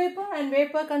converts to vapor and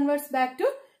vapor converts back to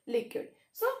liquid.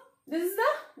 So this is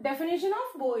the definition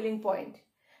of boiling point.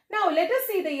 Now let us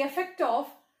see the effect of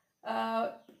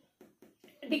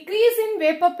decrease in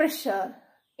vapor pressure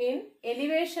in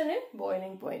elevation in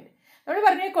boiling point. നമ്മൾ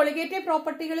പറഞ്ഞ colligative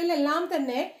പ്രോപ്പർട്ടികളിലെല്ലാം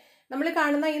തന്നെ നമ്മൾ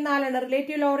കാണുന്ന ഈ നാലെണ്ണം,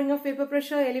 relative lowering of vapour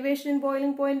pressure, elevation in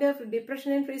boiling point, depression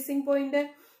in freezing point,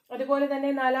 അതുപോലെ തന്നെ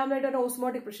നാലാമതായിട്ട്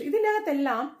ഓസ്മോട്ടിക് പ്രഷർ,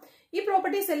 ഇതിനകത്തെല്ലാം ഈ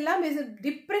പ്രോപ്പർട്ടീസ് എല്ലാം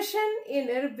depression in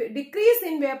decrease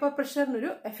in vapour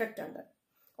പ്രഷറിനൊരു effect ഉണ്ട്.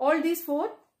 All these four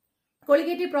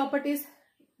colligative properties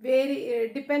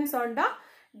depends on the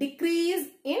decrease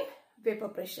in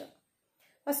vapour pressure.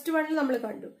 First വണ്ണിൽ നമ്മൾ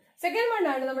കണ്ടു. Second one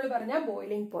ആണ് നമ്മൾ പറഞ്ഞ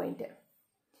ബോയിലിംഗ് പോയിന്റ്.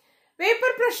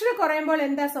 വേപ്പർ പ്രഷർ കുറയുമ്പോൾ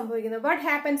എന്താ സംഭവിക്കുന്നത്? What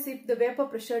happens if the vapour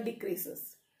pressure decreases?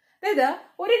 അതായത്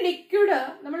ഒരു ലിക്വിഡ്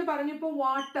നമ്മൾ പറഞ്ഞപ്പോ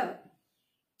water,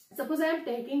 suppose I am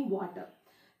taking water.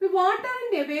 ഇപ്പൊ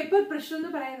വാട്ടറിന്റെ വേപ്പർ പ്രഷർ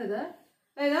എന്ന് പറയുന്നത്,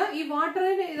 അതായത് ഈ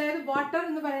വാട്ടറിന്റെ, അതായത് വാട്ടർ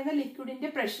എന്ന് പറയുന്ന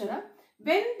ലിക്വിഡിന്റെ pressure,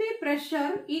 when the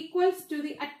pressure equals to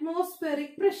the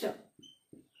atmospheric pressure.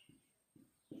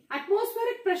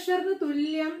 Atmospheric pressure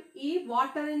തുല്യം ഈ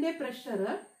വാട്ടറിന്റെ പ്രഷർ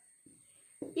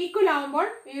ഈക്വൽ ആവുമ്പോൾ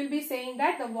we will be saying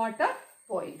that the water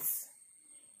boils.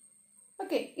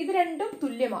 Okay, ഇത് രണ്ടും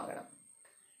തുല്യമാകണം.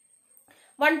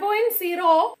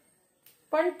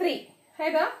 1.013,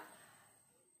 അതായത്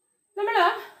നമ്മള്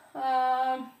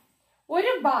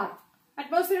ഒരു bar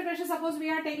atmospheric pressure, suppose we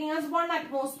are taking as 1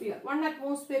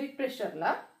 atmospheric pressure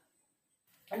la,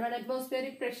 and 1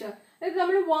 atmospheric pressure, ഇത്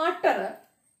നമ്മൾ വാട്ടർ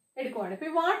എടുക്കുവാണ്. ഇപ്പൊ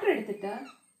വാട്ടർ എടുത്തിട്ട്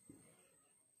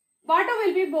water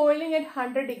will be boiling at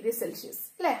 100 degree Celsius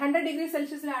അല്ലെ. 100 degree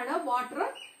സെൽഷ്യസിലാണ് water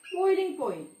boiling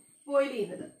point, boil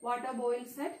ചെയ്യുന്നത്. Water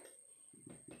boils at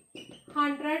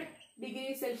 100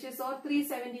 degree Celsius or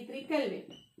 373 kelvin.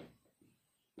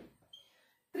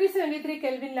 373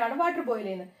 കെൽവിനിലാണ് water boil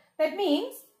ചെയ്യുന്നത്. That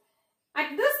means at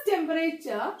this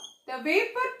temperature, the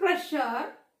vapor pressure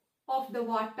of the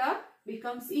water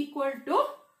becomes equal to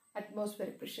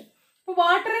atmospheric pressure. So,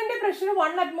 water in the pressure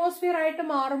 1 atmosphere ആയിട്ട്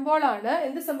മാറുമ്പോഴാണ്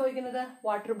എന്ത് സംഭവിക്കുന്നത്?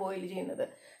 Water boil ചെയ്യുന്നത്.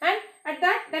 And at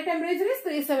that temperature is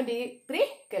 373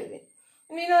 Kelvin.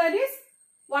 You know that is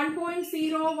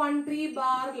 1.013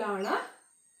 ബാറിലാണ്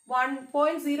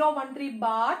 1.013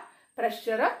 bar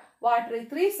pressure water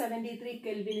 373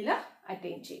 കെൽവിനിൽ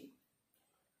attain ചെയ്യും.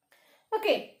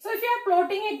 Okay, so if you are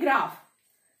plotting a graph,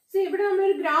 see, ഇവിടെ നമ്മൾ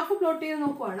ഒരു graph plot ചെയ്ത്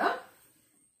നോക്കുവാണ്.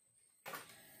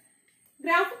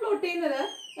 ഗ്രാഫ് പ്ലോട്ട് ചെയ്യുന്നത്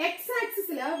x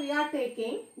ആക്സിസിൽ we are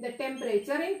taking the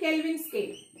temperature in Kelvin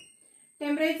scale.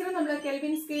 Temperature നമ്മൾ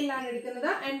kelvin സ്കെയിലാണ്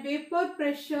എടുക്കുന്നത്, and vapor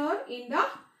pressure in the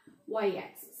y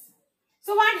axis.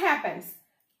 So what happens?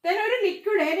 Then ഒരു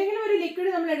ലിക്വിഡ്, ഏതെങ്കിലും ഒരു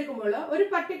ലിക്വിഡ് നമ്മൾ എടുക്കുമ്പോൾ ഒരു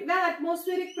പർട്ടിക്കുലർ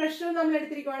അറ്റ്മോസ്ഫിയറിക് പ്രഷർ നമ്മൾ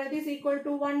എടുത്തിരിക്കുകയാണ്. It is equal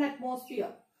to 1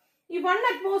 atmosphere. ഈ 1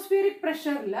 atmospheric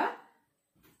പ്രഷറിൽ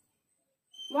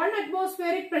 1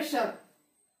 atmospheric pressure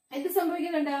എന്ത്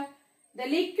സംഭവിക്കുന്നുണ്ട്? ദ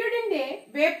ലിക്വിഡിന്റെ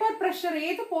വേപ്പർ പ്രഷർ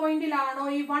ഏത് പോയിന്റിലാണോ,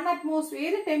 ഈ 1 atmosphere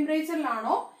ഏത്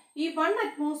ടെമ്പറേച്ചറിലാണോ ഈ 1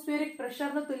 atmospheric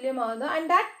പ്രഷറിന് തുല്യമാകുന്നത്, and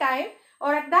that time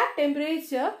or at that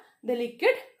temperature the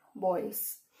liquid boils.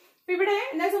 ഇവിടെ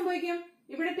എന്താ സംഭവിക്കും?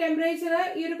 ഇവിടെ ടെമ്പറേച്ചർ,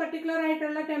 ഈ ഒരു പർട്ടിക്കുലർ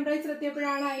ആയിട്ടുള്ള ടെമ്പറേച്ചർ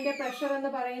എത്തിയപ്പോഴാണ് അതിന്റെ പ്രഷർ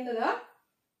എന്ന് പറയുന്നത്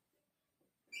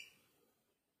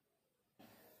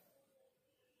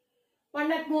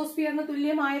 1 atmosphere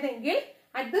തുല്യമായതെങ്കിൽ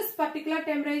at this particular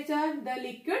temperature the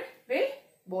liquid will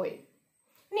boil.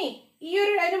 ഇനി ഈ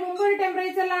ഒരു അതിന് മുമ്പ് ഒരു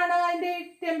ടെമ്പറേച്ചറിലാണ് അതിന്റെ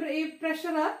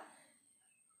പ്രഷർ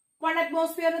 1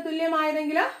 atmosphere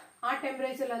തുല്യമായതെങ്കിൽ ആ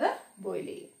ടെമ്പറേച്ചറിൽ അത് ബോയിൽ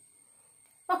ചെയ്യും.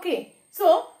 Okay, so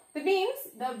that means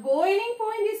the boiling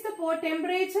point is the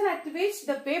temperature at which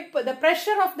the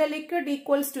pressure of the liquid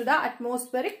equals to the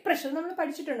atmospheric pressure. നമ്മൾ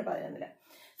പഠിച്ചിട്ടുണ്ട് 11ൽ.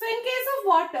 So in case of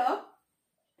water,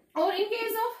 or in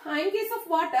case of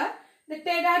water, the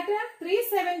data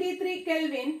 373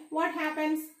 Kelvin, what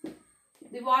happens?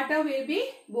 The water will be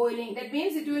boiling. That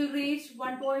means it will reach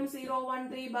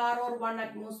 1.013 bar or 1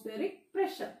 atmospheric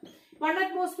pressure. 1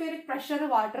 atmospheric pressure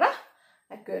water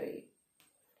occurs.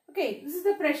 Okay, this is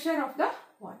the pressure of the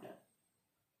water.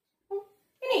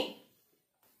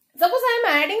 Suppose I am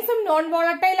adding some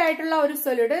non-volatile ആയിട്ടുള്ള ഒരു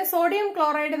solute, sodium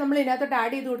chloride നമ്മൾ ഇതിനകത്തോട്ട്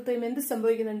add ചെയ്ത് കൊടുത്തു കഴിയുമ്പോൾ എന്ത്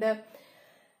സംഭവിക്കുന്നുണ്ട്?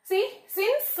 See,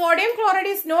 since sodium chloride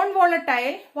is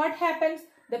non-volatile, what happens?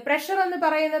 The pressure എന്ന്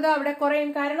പറയുന്നത് അവിടെ കുറയും.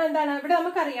 കാരണം എന്താണ്? ഇവിടെ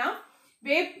നമുക്കറിയാം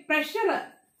pressure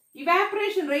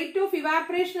evaporation, rate of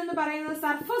evaporation എന്ന് പറയുന്നത്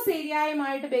സർഫസ്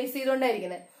ഏരിയയുമായിട്ട് ബേസ്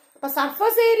ചെയ്തുകൊണ്ടായിരിക്കുന്നത്. അപ്പൊ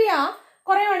സർഫസ് ഏരിയ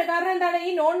കുറയാണ്. കാരണം എന്താണ്?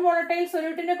 ഈ നോൺ വോളറ്റൈൽ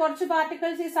സൊല്യൂട്ടിന്റെ കുറച്ച്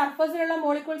പാർട്ടിക്കിൾസ് ഈ സർഫസിലുള്ള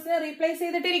മോളിക്യൂൾസിനെ replace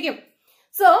ചെയ്തിട്ടിരിക്കും.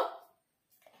 So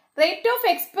rate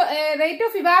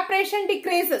of evaporation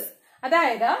decreases.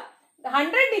 അതായത്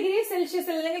 100 ഡിഗ്രി സെൽഷ്യസ്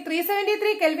അല്ലെങ്കിൽ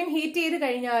 373 കെൽവിൻ ഹീറ്റ് ചെയ്ത്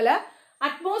കഴിഞ്ഞാൽ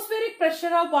atmospheric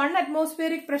pressure of 1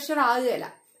 atmospheric pressure ആകുകയില്ല.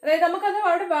 അതായത് നമുക്കത്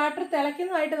അവിടെ വാട്ടർ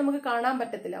തിളയ്ക്കുന്നതായിട്ട് നമുക്ക് കാണാൻ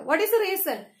പറ്റത്തില്ല. What is the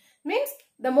reason? Means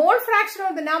the mole fraction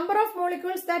of the number of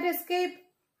molecules that escape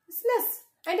is less.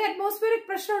 അതിന്റെ അറ്റ്മോസ്ഫിയറിക്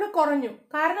പ്രഷർ അവിടെ കുറഞ്ഞു.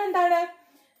 കാരണം എന്താണ്?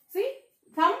 C,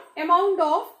 some amount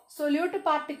of solute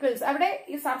particles, അവിടെ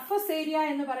ഈ സർഫസ് ഏരിയ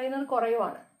എന്ന് പറയുന്നത്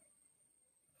കുറയുവാണ്.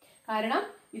 കാരണം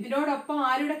ഇതിനോടൊപ്പം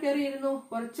ആരുടെ കയറിയിരുന്നു?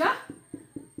 കുറച്ച്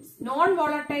നോൺ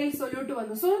വോളറ്റൈൽ സൊല്യൂട്ട്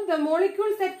വന്നു. So the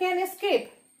molecules that can escape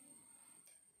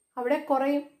അവിടെ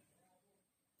കുറയും.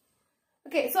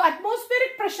 Okay, so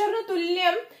atmospheric pressure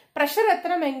തുല്യം pressure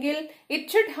എത്തണമെങ്കിൽ it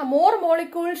should more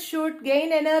molecules should gain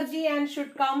energy and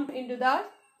should come into the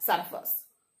surface.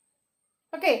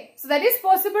 Okay, so that is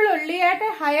possible only at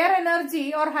a higher energy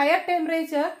or higher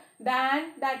temperature than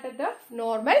that at the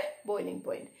normal boiling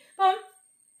point.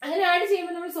 അങ്ങനെ add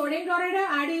ചെയ്യുമ്പോൾ നമ്മൾ sodium chloride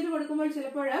add ചെയ്ത് കൊടുക്കുമ്പോൾ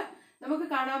ചിലപ്പോൾ നമുക്ക്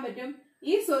കാണാൻ പറ്റും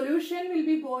ഈ solution will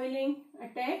be boiling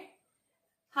at A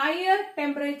higher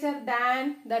temperature than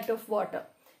that of water.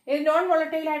 ഇത് നോൺ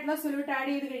വോളറ്റൈൽ ആയിട്ടുള്ള സൊല്യൂട്ട്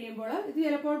ആഡ് ചെയ്ത് കഴിയുമ്പോൾ ഇത്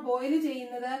ചിലപ്പോൾ ബോയിൽ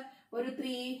ചെയ്യുന്നത് ഒരു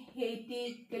 380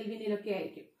 കെൽവിനിലൊക്കെ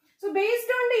ആയിരിക്കും. So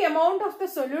based on the amount of the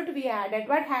solute we added,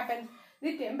 what happens?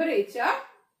 The temperature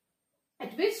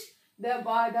at which the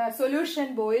solution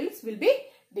boils will be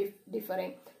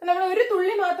differing. നമ്മൾ ഒരു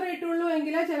തുള്ളി മാത്രമേ ഇട്ടുള്ളൂ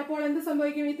എങ്കിൽ ചിലപ്പോൾ എന്ത്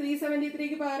സംഭവിക്കും? ഈ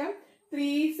 373ക്ക് പകരം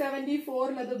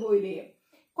 374 അത് ബോയിൽ ചെയ്യും.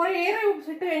 കുറെ ഏറെ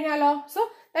ഇട്ട് കഴിഞ്ഞാലോ? So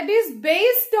that is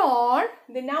based on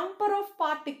the number of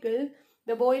particles,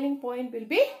 the boiling point will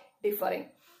be differing.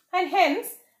 And hence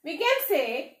we can say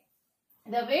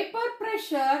the vapor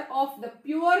pressure of the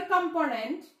pure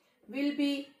component will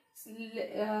be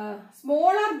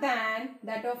smaller than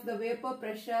that of the vapor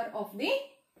pressure of the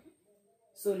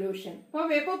solution. So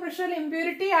vapor pressure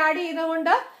impurity add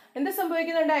ചെയ്തുകൊണ്ട് എന്ത്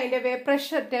സംഭവിക്കുന്നുണ്ട്? അതിന്റെ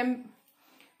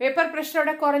vapor pressure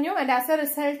അവിടെ കുറഞ്ഞു, and as a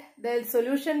result the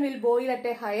solution will boil at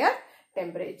a higher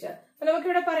temperature. അപ്പോൾ നമുക്ക്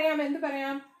ഇവിടെ പറയാം, എന്ത്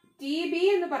പറയാം? TB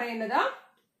എന്ന് പറയുന്നത്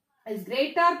is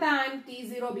greater than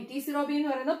T0B. T0B എന്ന്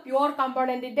പറയുന്നത് pure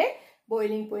componentന്റെ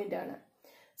boiling point ആണ്.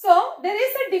 So there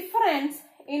is a difference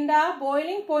in the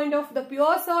boiling point of the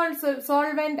pure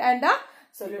solvent and the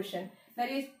solution. That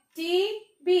is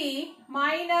TB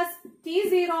minus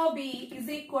T0B is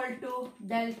equal to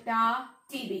delta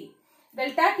TB.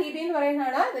 Delta TB എന്ന്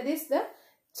പറയുന്നതാണ്, that is the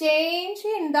change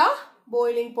in the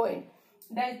boiling point.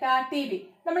 Delta TB.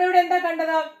 നമ്മളിവിടെ എന്താ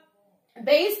കണ്ടത്?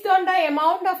 Based on the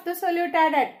amount of the solute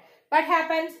added, what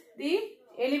happens? The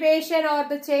elevation or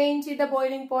the change in the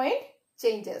boiling point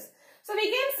changes. So we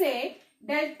can say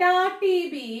delta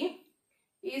TB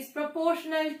is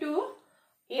proportional to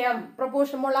M.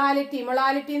 Proportional molality.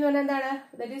 Molality എന്ന് പറഞ്ഞാൽ എന്താണ്?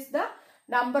 That is the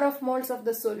number of moles of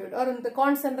the solute or the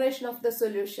concentration of the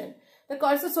solution. The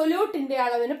solute ന്റെ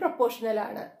അളവിന് proportional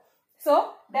ആണ്. So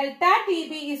delta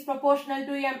TB is proportional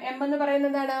to M. M എന്ന് പറയുന്നത്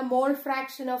എന്താണ്? Mole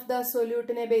fraction of the solute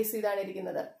നെ base ചെയ്താണ്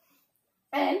ഇരിക്കുന്നത്.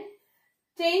 And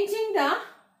changing the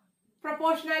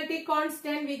proportionality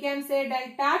constant, we can say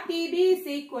delta TB is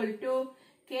equal to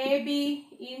KB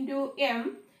into M,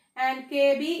 and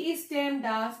KB is termed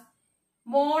as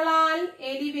molar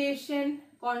elevation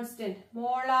constant.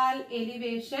 Molar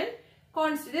elevation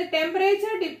constant. ഇത്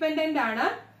temperature dependent ആണ്.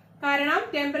 കാരണം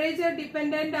temperature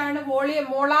dependent ആണ്. Volume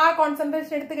molar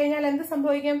concentration എടുത്തു കഴിഞ്ഞാൽ എന്ത്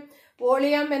സംഭവിക്കും?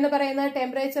 Volume എന്ന് പറയുന്ന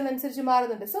ടെമ്പറേച്ചർ അനുസരിച്ച്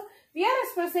മാറുന്നുണ്ട്. So we are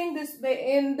expressing this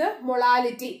in the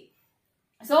molality.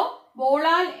 So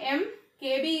molar M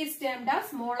KB is termed as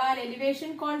molar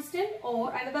elevation constant, or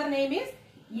another name is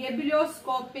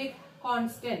ebullioscopic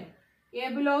constant.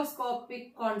 Ebullioscopic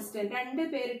constant. രണ്ട്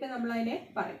പേരിട്ട് നമ്മൾ അതിനെ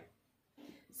പറയും.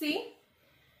 See,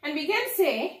 and we can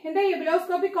say എന്താ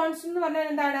ebullioscopic constant എന്ന് പറഞ്ഞാൽ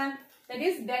എന്താണ്? That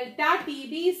is delta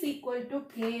TB is equal to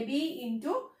KB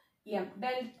into M.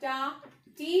 Delta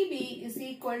TB is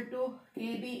equal to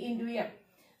KB into M.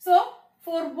 So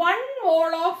for 1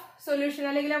 mole of solution,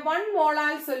 അല്ലെങ്കിൽ 1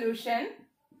 molar solution,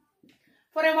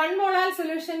 for a 1 molar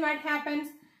solution, what happens?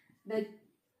 The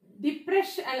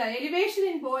depression, elevation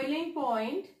in boiling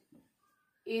point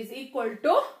is equal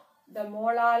to the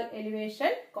molar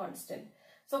elevation constant.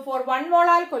 So for 1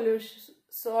 molar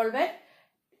solvent,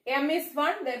 M is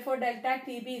 1, therefore delta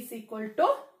TB is equal to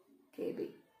KB.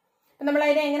 നമ്മൾ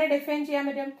അതിനെ എങ്ങനെ define ചെയ്യാൻ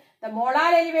പറ്റും? The molar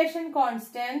elevation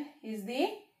constant is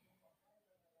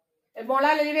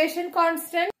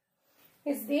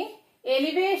the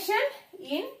elevation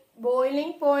in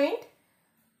boiling point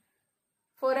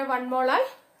for a 1 molar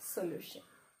solution.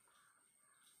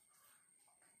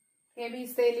 KB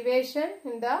is the elevation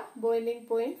in the boiling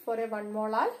point for a 1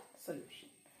 molar solution.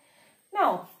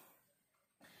 Now,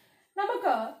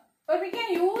 we can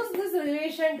use this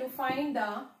relation to find the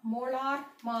molar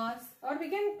mass, or we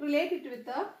can relate it with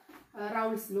the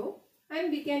Raoult's law, and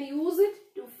we can use it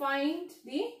to find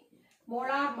the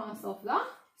molar mass of the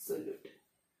solute.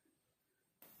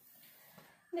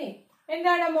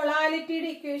 എന്താണ് molality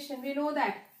equation? We know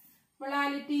that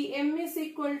molality M is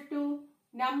equal to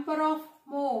number of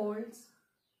moles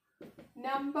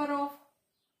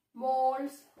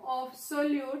of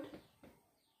solute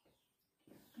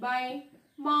by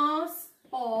mass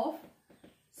of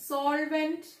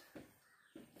solvent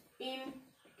in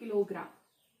kilogram.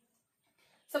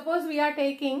 Suppose we are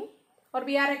taking, or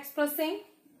we are expressing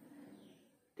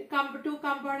two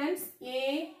components A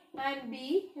and B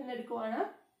എന്നെടുക്കുവാണ്.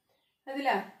 അതിൽ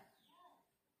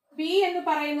B എന്ന്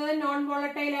പറയുന്നത് non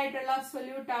volatile ആയിട്ടുള്ള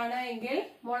solute ആണ് എങ്കിൽ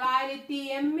molality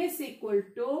M is equal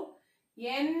to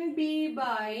NB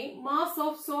by mass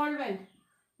of solvent.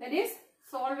 That is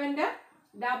solvent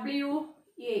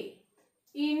WA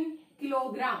in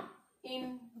kilogram,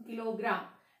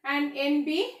 and NB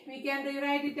we can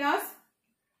rewrite it as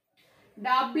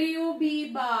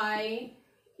WB by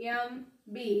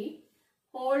MB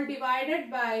whole divided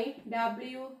by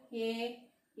WA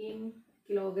in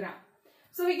kilogram.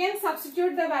 So we can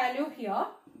substitute the value here.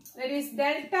 That is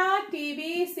delta TB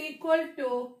is equal to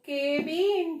KB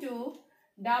into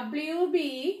WB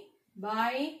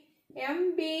by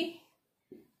MB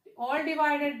all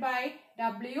divided by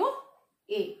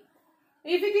WA.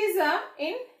 If it is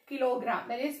in kilogram,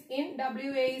 that is in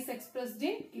WA is expressed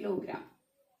in kilogram.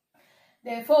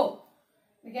 Therefore,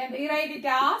 we can rewrite it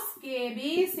as KB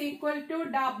is equal to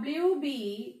WB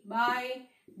by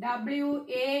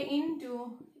WA into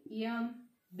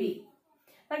MB.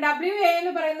 Now, WA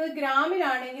എന്ന് പറയുന്നത്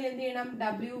ഗ്രാമിലാണെങ്കിൽ എന്ത് ചെയ്യണം?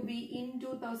 WB into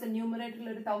 1000 ന്യൂമറേറ്ററിൽ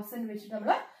ഒരു 1000 വെച്ചിട്ട്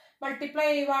നമ്മൾ multiply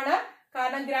ചെയ്യുവാണ്.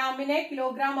 കാരണം ഗ്രാമിനെ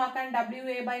കിലോഗ്രാം ആക്കാൻ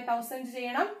WA by 1000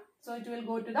 ചെയ്യണം. So it will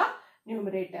go to the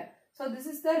numerator. So this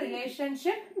is the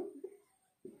relationship.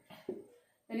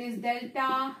 That is delta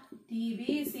TB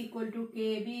is equal to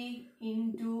KB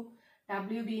into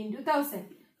WB into 1000.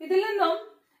 ഇതിൽ നിന്നും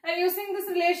and using this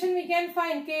relation we can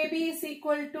find KB is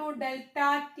equal to delta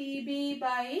TB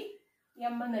by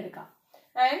M എന്ന് എടുക്കാം.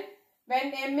 And when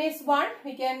M is 1,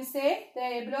 we can say the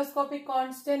ebuloscopic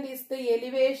constant is the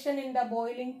elevation in the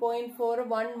boiling point for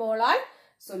 1 molar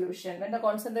solution. When the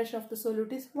concentration of the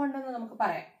solute is 1 എന്ന് നമുക്ക്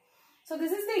പറയാം. So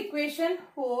this is the equation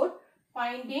for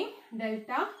finding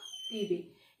delta TB.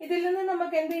 ഇതിൽ നിന്ന്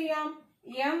നമുക്ക് എന്ത് ചെയ്യാം?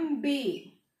 MB,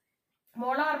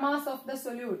 molar mass of the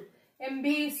solute, MB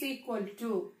is equal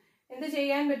to എന്ത്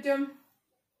ചെയ്യാൻ പറ്റും?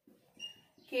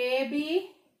 KB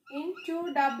into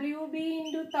WB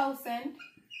into 1000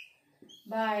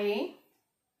 by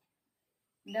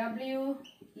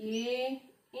WA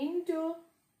into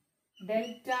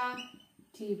delta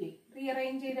TB.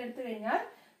 Rearrange ചെയ്തെടുത്തു കഴിഞ്ഞാൽ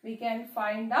we can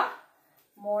find the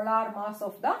molar mass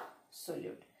of the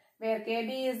solute, where KB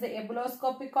is the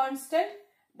ebuloscopic constant,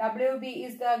 WB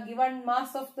is the given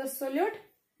mass of the solute,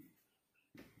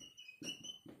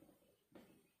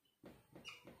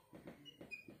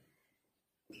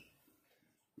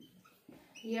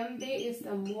 MB is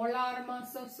the molar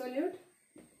mass of solute,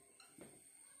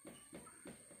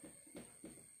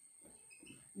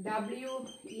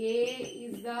 WA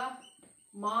is the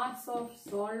mass of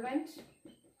solvent,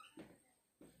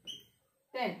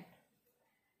 then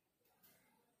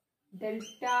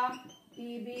delta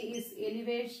TB is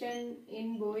elevation in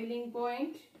boiling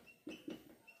point,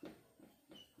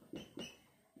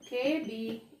 KB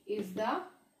is the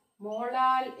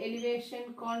molar elevation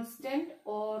constant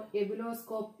or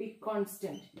ebuloscopic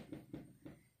constant.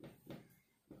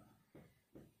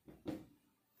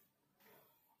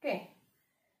 Okay.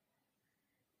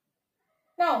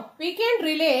 Now we can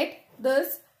relate this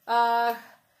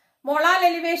molar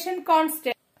elevation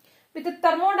constant with the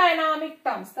thermodynamic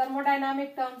terms. Thermodynamic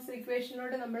terms equation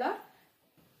odu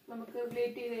namukku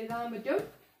relate ചെയ്ത് എഴുതാൻ പറ്റും.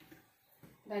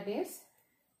 That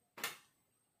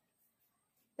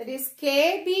is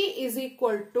KB is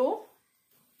equal to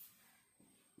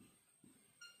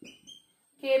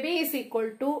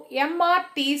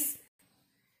MRT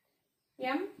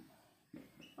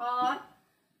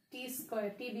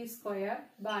square TB square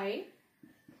by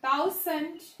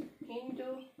 1000 into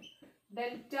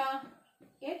delta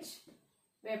H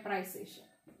vaporization.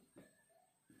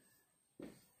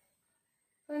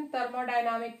 In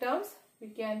thermodynamic terms, we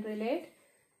can relate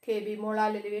KB molar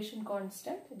elevation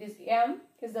constant. It is M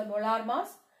is the molar mass,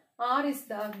 R is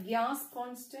the gas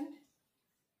constant,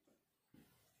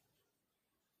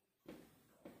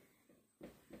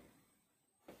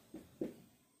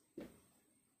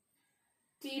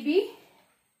 TB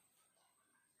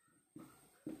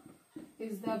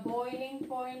is the boiling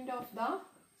point of the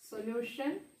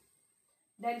solution,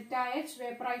 delta H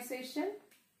vaporization,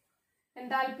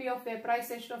 enthalpy of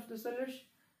vaporization of the solution,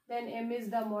 then M is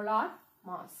the molar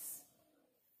mass.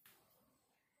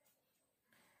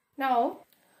 Now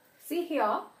see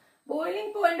here, boiling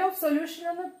point of solution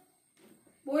and the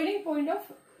boiling point of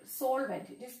solvent.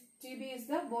 It is TB is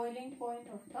the boiling point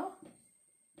of the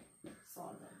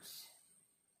solvent.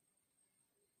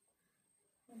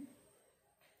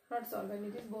 Not solvent,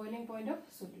 it is boiling point of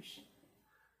solution.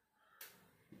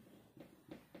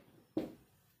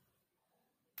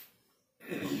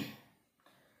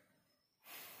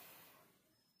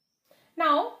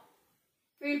 Now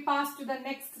we will pass to the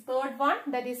next third one,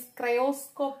 that is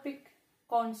cryoscopic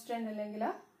constant അല്ലെങ്കിൽ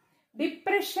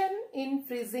depression in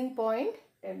freezing point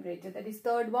temperature. That is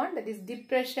third one, that is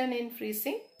depression in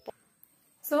freezing point.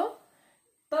 So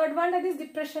third one, that is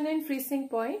depression in freezing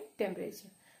point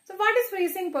temperature. So So what is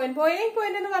freezing point? Boiling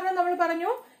point എന്ന് പറഞ്ഞാൽ നമ്മൾ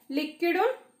പറഞ്ഞു ലിക്വിഡും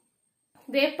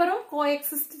വേപ്പറും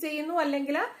coexist ചെയ്യുന്നു,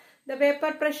 അല്ലെങ്കിൽ the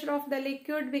vapor pressure of the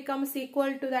liquid becomes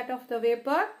equal to that of the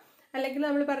vapor, അല്ലെങ്കിൽ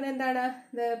നമ്മൾ പറഞ്ഞ എന്താണ്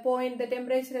the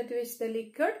temperature at which the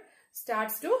liquid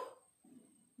starts to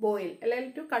boil,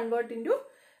 അല്ലെങ്കിൽ to convert into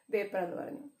vapor എന്ന്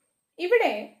പറഞ്ഞു.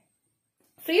 ഇവിടെ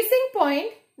freezing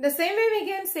point, the same way we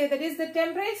can say that is the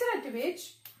temperature at which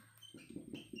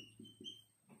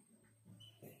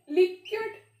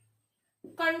liquid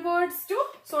converts to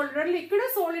solid, or liquid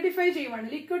solidify ചെയ്യുവാണ്,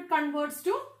 liquid converts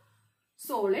to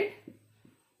solid,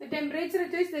 the temperature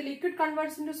at which the liquid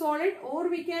converts into solid, or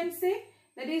we can say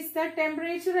that is the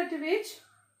temperature at which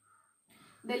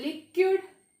the liquid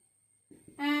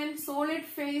and solid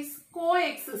phase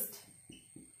coexist.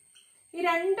 ഈ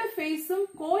രണ്ട് ഫേസും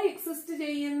coexist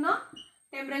ചെയ്യുന്ന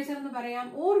temperature എന്ന് പറയാം,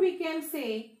 or we can say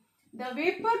the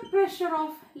vapor pressure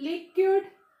of liquid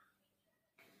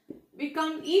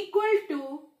become equal to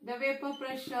the vapor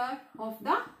pressure of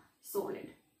the solid.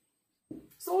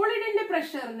 സോളിഡിന്റെ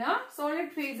പ്രഷറിന്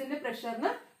solid ഫേസിന്റെ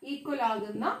പ്രഷറിന് equal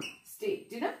ആകുന്ന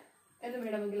സ്റ്റേറ്റിന് എന്ന്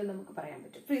വേണമെങ്കിലും നമുക്ക് പറയാൻ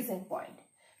പറ്റും freezing point.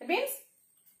 That means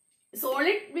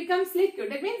solid becomes liquid.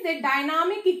 That means the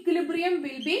dynamic equilibrium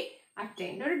will be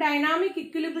attained. ഒരു dynamic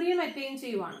equilibrium attain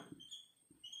ചെയ്യുവാണ്.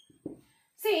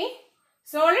 See,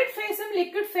 solid phase ഉം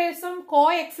liquid phase ഉം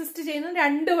coexist ചെയ്യുന്ന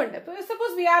രണ്ടുമുണ്ട്.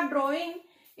 Suppose we are drawing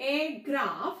a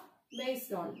graph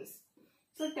based on this.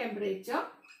 So temperature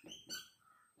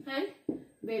and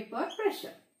vapor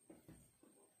pressure.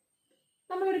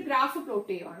 നമ്മൾ ഒരു graph plot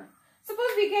ചെയ്യുവാണ്.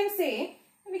 Suppose we can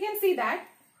see that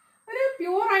ഒരു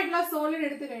pure ആയിട്ടുള്ള solid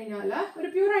എടുത്തു കഴിഞ്ഞാൽ, ഒരു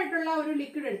പ്യൂർ ആയിട്ടുള്ള ഒരു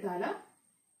ലിക്വിഡ് എടുത്താൽ,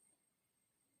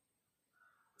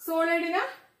 സോളിഡിന്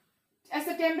as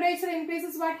the temperature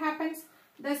increases, what happens?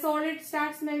 The solid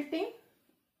starts melting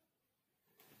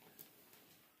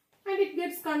and it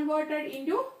gets converted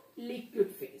into liquid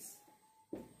phase.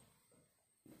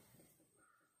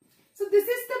 So this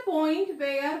is the point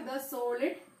where the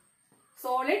solid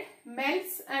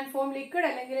melts and form liquid,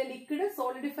 അല്ലെങ്കിൽ liquid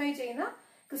solidify ചെയ്യുന്ന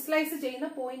crystallize ചെയ്യുന്ന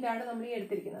point ആണ് നമ്മൾ ഈ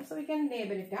എടുത്തിരിക്കുന്നത്. So we can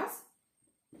label it as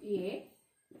A,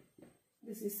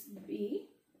 this is B,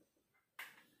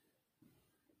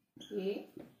 A,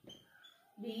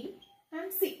 B and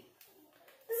C.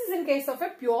 This is in case of a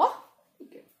pure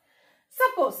liquid.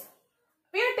 Suppose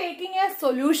we are taking a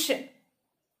solution.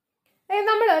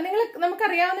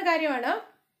 നമുക്കറിയാവുന്ന കാര്യമാണ്,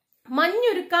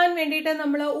 മഞ്ഞുരുക്കാൻ വേണ്ടിയിട്ട്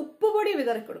നമ്മൾ ഉപ്പുപൊടി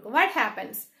വിതറി കൊടുക്കും. What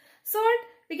happens? So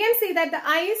we can see that the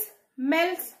ice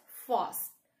melts fast.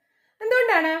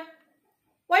 എന്തുകൊണ്ടാണ്?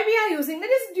 Why we are using?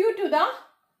 That is due to the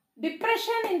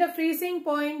depression in the freezing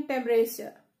point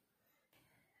temperature.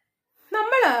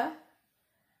 നമ്മൾ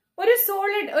ഒരു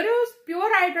solid, ഒരു പ്യൂർ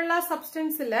ആയിട്ടുള്ള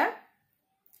സബ്സ്റ്റൻസ്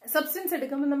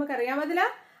എടുക്കുമ്പോൾ നമുക്കറിയാം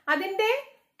അതിന്റെ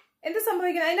എന്ത്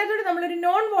സംഭവിക്കുന്നത്, അതിനകത്തോട് നമ്മളൊരു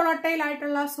നോൺ വോളട്ടൈൽ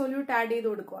ആയിട്ടുള്ള സൊല്യൂട്ട് ആഡ് ചെയ്ത്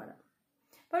കൊടുക്കുവാണ്.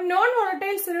 അപ്പം നോൺ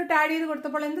വോളട്ടൈൽ സൊല്യൂട്ട് ആഡ് ചെയ്ത്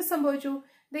കൊടുത്തപ്പോൾ എന്ത് സംഭവിച്ചു?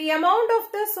 The amount of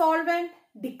the solvent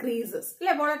decreases,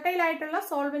 അല്ലെ? വോളട്ടൈൽ ആയിട്ടുള്ള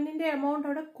സോൾവെന്റിന്റെ എമൗണ്ട്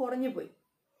അവിടെ കുറഞ്ഞു പോയി.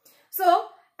 So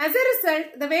as A result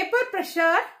the vapour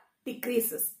pressure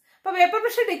decreases. അപ്പൊ വേപ്പർ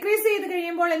പ്രഷർ ഡിക്രീസ് ചെയ്ത്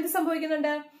കഴിയുമ്പോൾ എന്ത്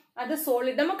സംഭവിക്കുന്നുണ്ട്? അത്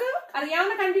സോളിഡ്, നമുക്ക്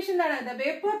അറിയാവുന്ന കണ്ടീഷൻ എന്താണ്? ദ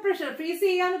വേപ്പർ പ്രഷർ ഫ്രീസ്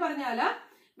ചെയ്യാന്ന് പറഞ്ഞാല്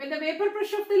when the vapor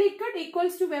pressure of the liquid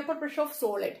equals to vapor pressure of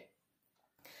solid.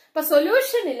 അപ്പൊ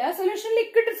സൊല്യൂഷൻ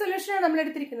ലിക്വിഡ് സൊല്യൂഷൻ ആണ് നമ്മൾ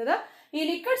എടുത്തിരിക്കുന്നത്. ഈ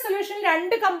ലിക്വിഡ് സൊല്യൂഷനിൽ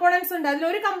രണ്ട് കമ്പോണൻസ് ഉണ്ട്.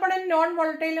 അതിലൊരു കമ്പോണന്റ് നോൺ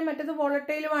വോളട്ടൈലും മറ്റേത്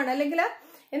വോളട്ടൈലുമാണ്. അല്ലെങ്കിൽ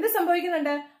എന്ത്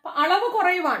സംഭവിക്കുന്നുണ്ട്? അളവ്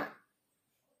കുറയുവാണ്.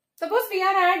 Suppose V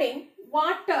are adding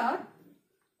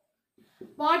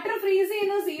water freeze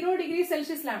ചെയ്യുന്നത് 0 ഡിഗ്രി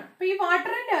സെൽഷ്യസിലാണ്. അപ്പൊ ഈ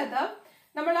വാട്ടറിന്റെ അകത്ത്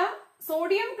നമ്മൾ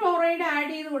സോഡിയം ക്ലോറൈഡ്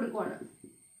ആഡ് ചെയ്ത് കൊടുക്കുവാണ്.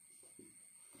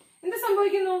 എന്ത്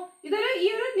സംഭവിക്കുന്നു? ഈ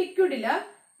ഒരു ലിക്വിഡില്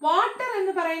വാട്ടർ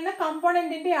എന്ന് പറയുന്ന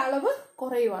കമ്പോണന്റിന്റെ അളവ്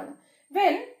കുറയുവാണ്.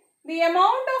 When the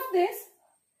amount of this,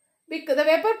 the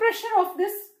vapor pressure of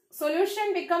this solution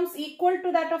becomes equal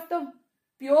to that of the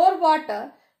pure water,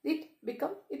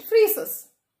 it freezes.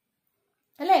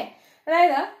 അല്ലേ?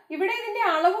 അതായത് ഇവിടെ ഇതിന്റെ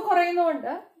അളവ്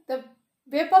കുറയുന്നതുകൊണ്ട് the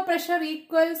vapor pressure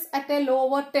equals at a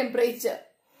lower temperature.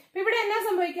 ഇവിടെ എന്നാ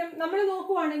സംഭവിക്കും? നമ്മൾ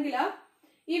നോക്കുവാണെങ്കിൽ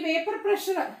ഈ വേപ്പർ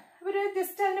പ്രഷർ ഒരു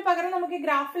ജസ്റ്റ് അതിന് പകരം നമുക്ക്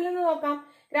ഗ്രാഫിൽ നിന്ന് നോക്കാം.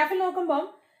 ഗ്രാഫിൽ നോക്കുമ്പോൾ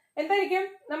എന്തായിരിക്കും?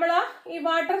 നമ്മൾ ഈ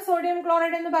വാട്ടർ സോഡിയം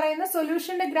ക്ലോറൈഡ് എന്ന് പറയുന്ന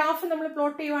സൊല്യൂഷന്റെ ഗ്രാഫ് നമ്മൾ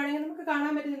പ്ലോട്ട് ചെയ്യുവാണെങ്കിൽ നമുക്ക്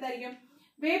കാണാൻ പറ്റുന്നത് എന്തായിരിക്കും?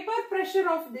 Vapour pressure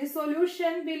of the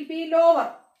solution will be lower.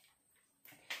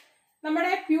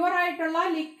 നമ്മുടെ പ്യൂർ ആയിട്ടുള്ള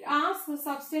ആ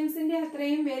സബ്സ്റ്റൻസിന്റെ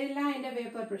അത്രയും വരില്ല അതിന്റെ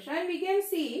vapour pressure. And we can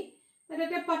see that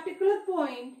at A particular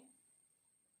point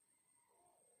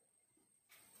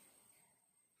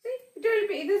it will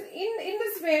be this in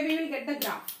this way we will get the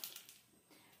graph.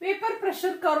 Vapor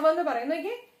pressure curve എന്ന്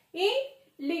പറയുന്നത് ഈ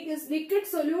liquid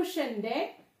സൊല്യൂഷന്റെ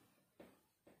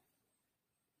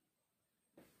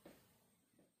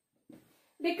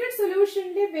liquid solution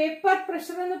vapor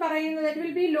pressure എന്ന് പറയുന്നത് it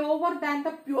will be lower than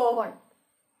the pure one.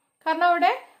 കാരണം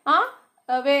അവിടെ ആ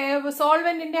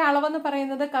സോൾവെന്റിന്റെ അളവെന്ന്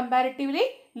പറയുന്നത് comparatively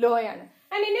law ആണ്.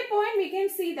 And in a point we can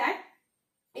see that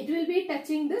it will be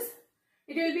touching this,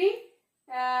 it will be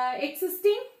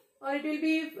existing or it will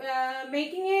be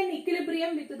making an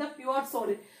equilibrium with the pure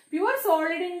solid. Pure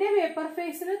solid ന്റെ vapour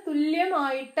ഫേസിന്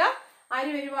തുല്യമായിട്ട്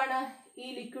ആര് വരുവാണ്? ഈ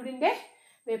ലിക്വിഡിന്റെ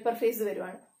vapour face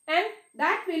വരുവാണ്. And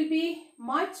that will be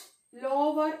much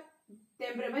lower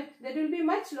temperature, that will be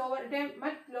much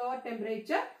lower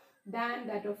temperature than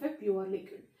that of a pure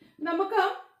liquid. നമുക്ക്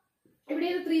ഇവിടെ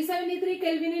ഇത് 373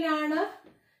 കെൽവിനിലാണ്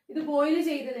ഇത് ബോയിൽ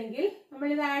ചെയ്തതെങ്കിൽ നമ്മൾ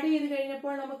ഇത് ആഡ് ചെയ്ത്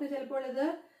കഴിഞ്ഞപ്പോൾ നമുക്ക് ചിലപ്പോൾ ഇത്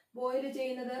ബോയിൽ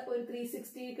ചെയ്യുന്നത് ഒരു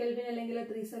 360 കെൽവിൻ അല്ലെങ്കിൽ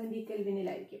 370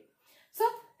 കെൽവിനിലായിരിക്കും. So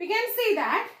we can see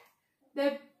that the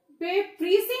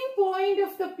freezing point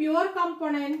of the pure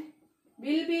component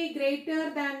will be greater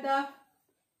than the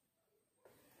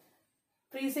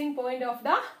freezing point of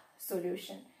the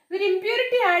solution. ഇതിൽ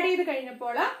impurity ആഡ് ചെയ്ത്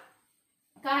കഴിഞ്ഞപ്പോൾ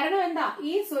കാരണം എന്താ?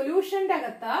 ഈ സൊല്യൂഷന്റെ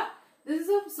അകത്ത് this is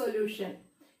a solution.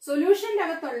 സൊല്യൂഷന്റെ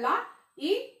അകത്തുള്ള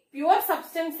ഈ പ്യുവർ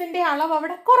സബ്സ്റ്റൻസിന്റെ അളവ്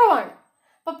അവിടെ കുറവാണ്.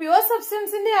 അപ്പൊ പ്യുവർ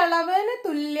സബ്സ്റ്റൻസിന്റെ അളവിന്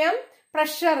തുല്യം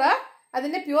പ്രഷർ,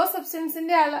 അതിന്റെ പ്യുവർ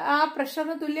സബ്സ്റ്റൻസിന്റെ ആ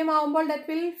പ്രഷറിന് തുല്യമാവുമ്പോൾ that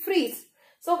will freeze.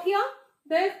 So here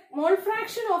the mole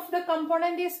fraction of the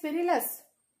component is very less.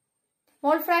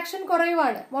 Mole fraction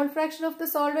കുറവാണ്. Mole fraction of the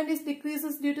solvent is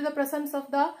decreases due to the presence of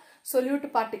the solute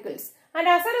particles, and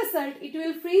as a result it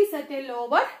will freeze at a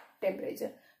lower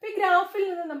temperature. ഈ ഗ്രാഫിൽ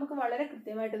നിന്ന് നമുക്ക് വളരെ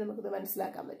കൃത്യമായിട്ട് നമുക്കിത്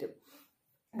മനസ്സിലാക്കാൻ പറ്റും.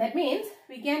 That means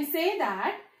we can say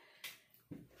that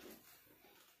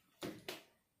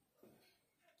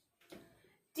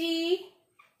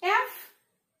TF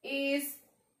is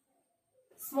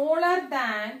smaller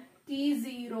than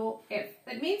T0F.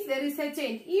 That means there is a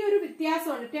change. ഈ ഒരു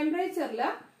വ്യത്യാസമുണ്ട്, ടെമ്പറേച്ചറിൽ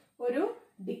ഒരു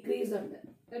ഡിക്രീസ് ഉണ്ട്,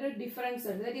 ഒരു ഡിഫറൻസ്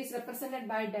ഉണ്ട്. That is represented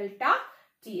by delta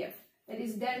TF. That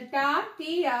is delta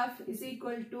TF is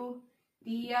equal to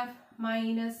TF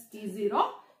minus T0F.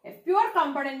 Pure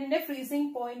കമ്പോണന്റിന്റെ freezing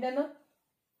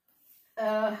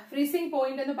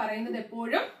point എന്ന് പറയുന്നത്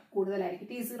എപ്പോഴും കൂടുതലായിരിക്കും,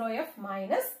 T0F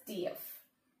minus TF.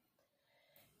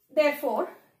 Therefore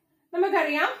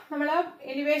നമുക്കറിയാം, നമ്മൾ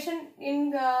എലിവേഷൻ ഇൻ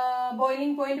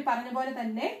ബോയിലിംഗ് പോയിന്റ് പറഞ്ഞ പോലെ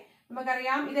തന്നെ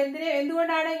നമുക്കറിയാം ഇത്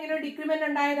എന്തുകൊണ്ടാണ് ഇങ്ങനെ ഡിക്രിമെന്റ്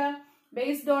ഉണ്ടായത്?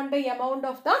 Based on the amount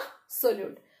of the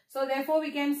solute. So therefore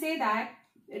we can say that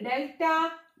delta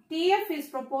TF is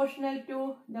proportional to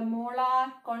the molar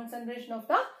concentration of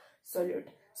the solute.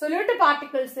 Solute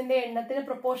particles ന്റെ എണ്ണത്തിന്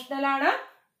പ്രൊപ്പോർഷണൽ ആണ്.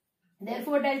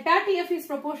 Therefore delta TF is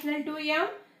proportional to M.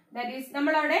 That is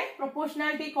നമ്മൾ അവിടെ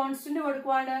proportionality constant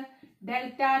കൊടുക്കുവാണ്.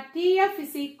 Delta TF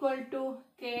is equal to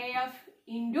KF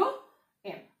into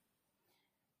M.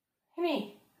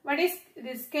 What is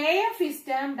this? KF is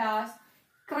termed as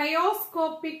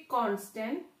cryoscopic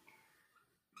constant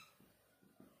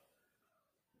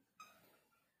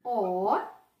or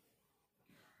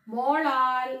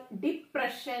molar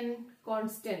depression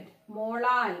constant.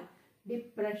 Molar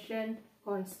depression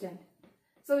constant.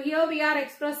 So here we are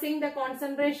expressing the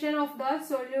concentration of the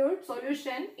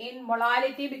solution in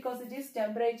molarity because it is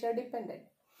temperature dependent.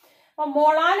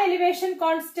 Molar elevation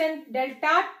constant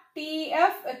delta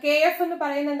TF, KF എന്ന്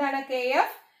പറയുന്നത് എന്താണ്?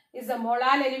 KF is the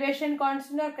molar elevation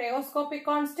constant or cryoscopic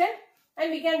constant, and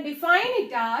we can define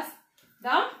it as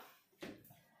the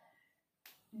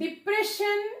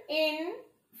depression in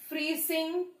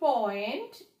freezing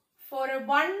point for a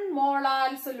 1 molar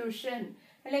solution.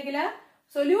 അല്ലെങ്കിൽ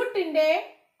സൊല്യൂട്ടിന്റെ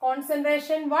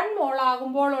concentration 1 മോൾ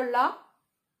ആകുമ്പോഴുള്ള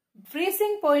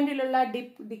freezing പോയിന്റിലുള്ള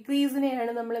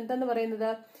ഡിക്രീസിനെയാണ് നമ്മൾ എന്തെന്ന് പറയുന്നത്?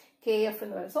 KF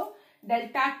എന്ന് പറയുന്നത്. So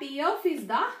delta TF is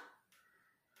the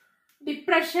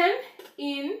depression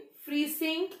in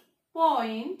freezing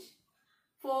point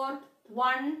for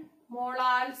 1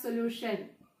 molar solution.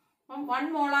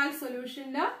 1 molar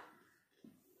solutionല്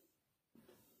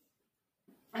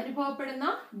അനുഭവപ്പെടുന്ന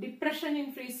depression in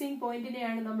freezing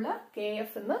പോയിന്റിനെയാണ് നമ്മൾ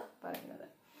KF എന്ന് പറയുന്നത്.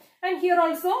 And here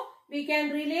also we can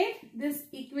relate this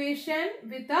equation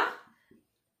with the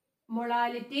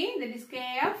molality, that is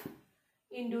KF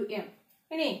into M.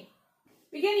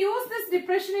 We can use this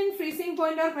depression in freezing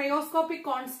point or cryoscopic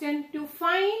constant to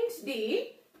find the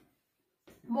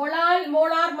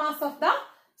molar mass of the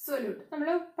solute. നമ്മൾ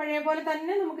പഴയ പോലെ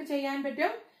തന്നെ നമുക്ക് ചെയ്യാൻ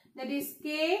പറ്റും. That is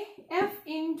KF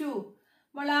into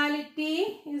molality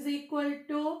is equal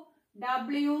to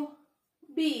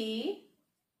WB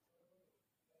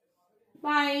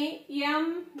by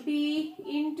MB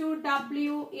into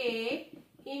WA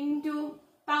into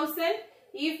 1000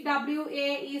 if WA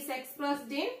is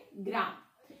expressed in gram.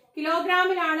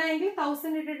 കിലോഗ്രാമിലാണെങ്കിൽ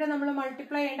 1000 ഇട്ടിട്ട് നമ്മൾ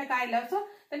multiply ചെയ്യേണ്ട കാര്യമില്ല. So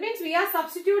that means we are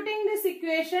substituting this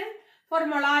equation for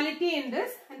molality in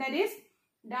this, and that is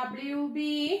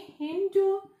WB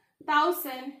into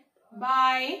 1000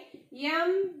 by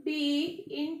MB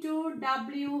into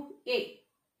WA.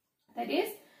 That is,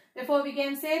 therefore we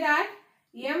can say that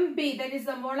MB, that is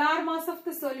the molar mass of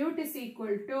the solute, is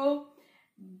equal to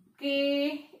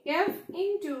KF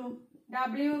into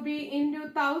WB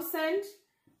into 1000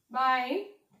 by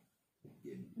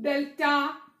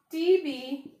delta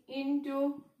TB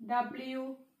into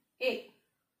WA.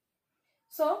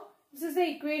 So this is the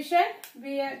equation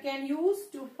we can use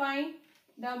to find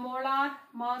the molar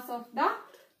mass of the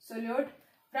solute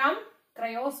from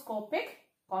cryoscopic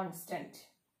constant.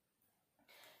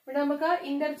 But we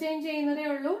interchange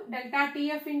delta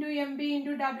TF into MB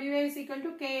into WA is equal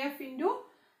to KF into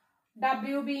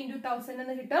WB into 1000.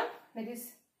 That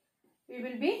is, we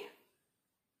will be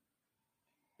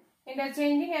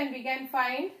interchanging and we can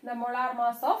find the molar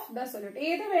mass of the solute.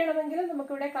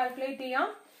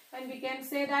 And we can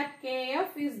say that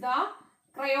KF is the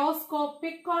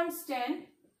cryoscopic constant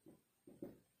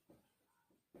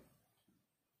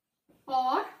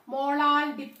or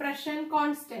molar depression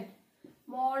constant.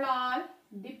 Molar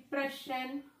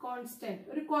depression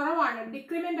constant.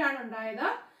 Decrement.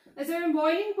 That's why in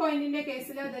boiling point in the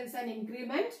case there is an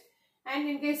increment, and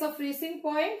in case of freezing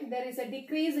point there is a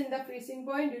decrease in the freezing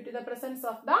point due to the presence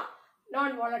of the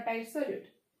non-volatile solute.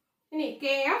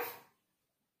 KF,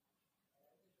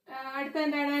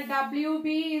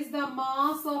 WB is the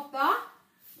mass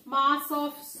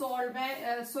of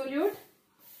solute.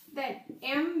 Then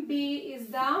MB is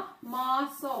the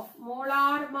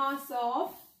molar mass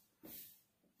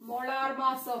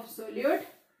of solute.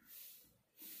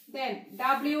 Then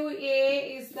WA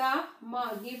is the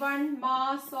given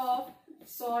mass of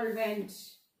solvent.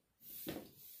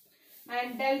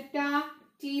 And delta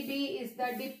TB is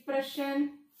the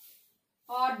depression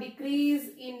or decrease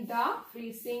in the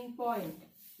freezing point.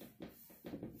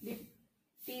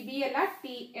 TB is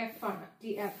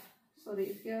TF.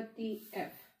 Sorry, here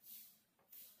TF.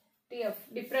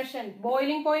 Depression.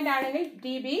 Boiling point is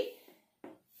TB.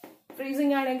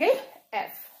 Freezing is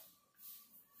F.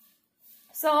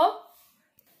 So,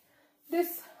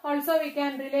 this also we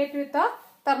can relate with the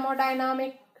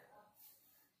thermodynamic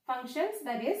functions,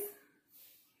 that is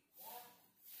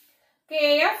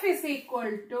KF is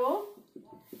equal to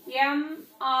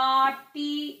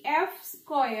mRTF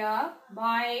square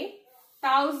by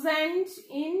 1000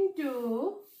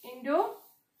 into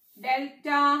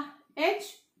delta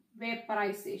H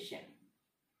vaporization.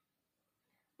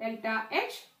 Delta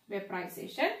H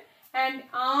vaporization, and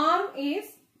R is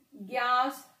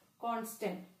gas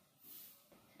constant.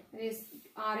 This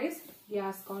R is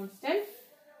gas constant.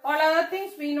 All other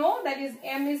things we know, that is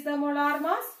M is the molar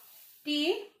mass,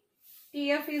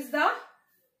 TF is the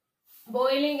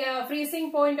boiling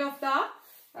freezing point of the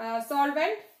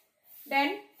solvent,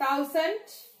 then 1000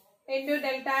 into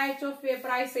delta H of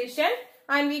vaporization,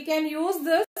 and we can use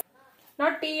this,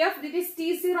 not TF, this is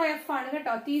T0F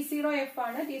T0F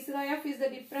T0F is the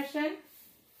depression,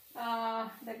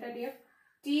 delta TF.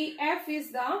 TF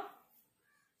is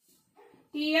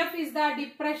the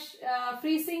depression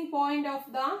freezing point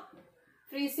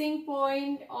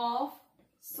of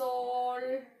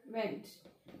solvent.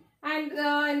 And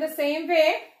in the same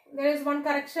way, there is one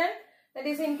correction, that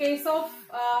is in case of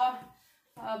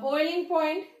boiling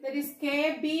point, that is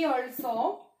KB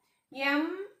also,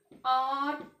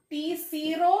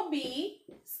 mRT0B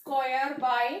square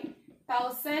by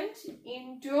 1000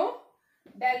 into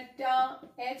delta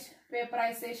H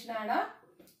vaporization.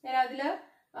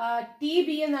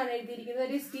 TB that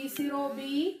is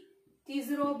T0B.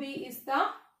 T0B is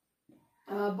the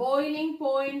boiling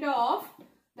point of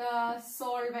the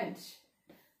solvent.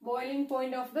 Boiling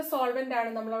point of the solvent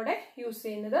use.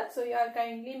 So you are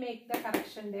kindly make the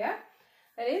correction there.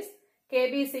 That is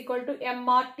KB is equal to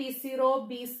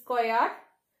mRT0B square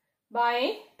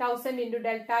by 1000 into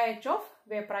delta H of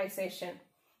vaporization.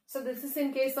 So this is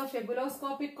in case of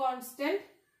ebuloscopic constant.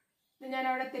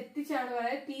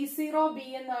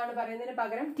 T0B and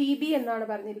TB.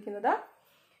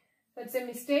 That's a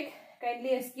mistake.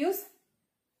 Kindly excuse.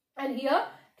 And here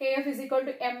KF is equal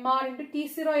to mR into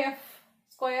T0F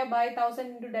square by 1000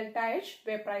 into delta H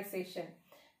vaporization.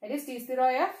 That is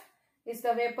T0F is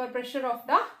the vapor pressure of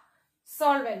the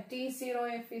solvent.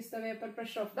 T0F is the vapor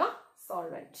pressure of the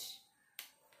solvent.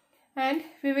 And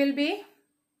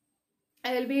I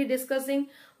will be discussing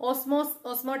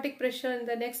osmotic pressure in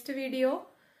the next video.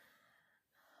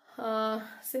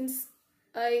 Since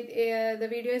the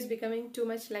video is becoming too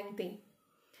much lengthy.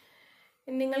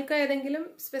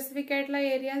 If specific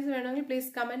areas,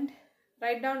 please comment.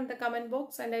 Write down in the comment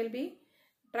box and I will be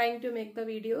trying to make the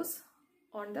videos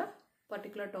on the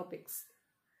particular topics.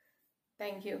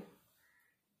 Thank you.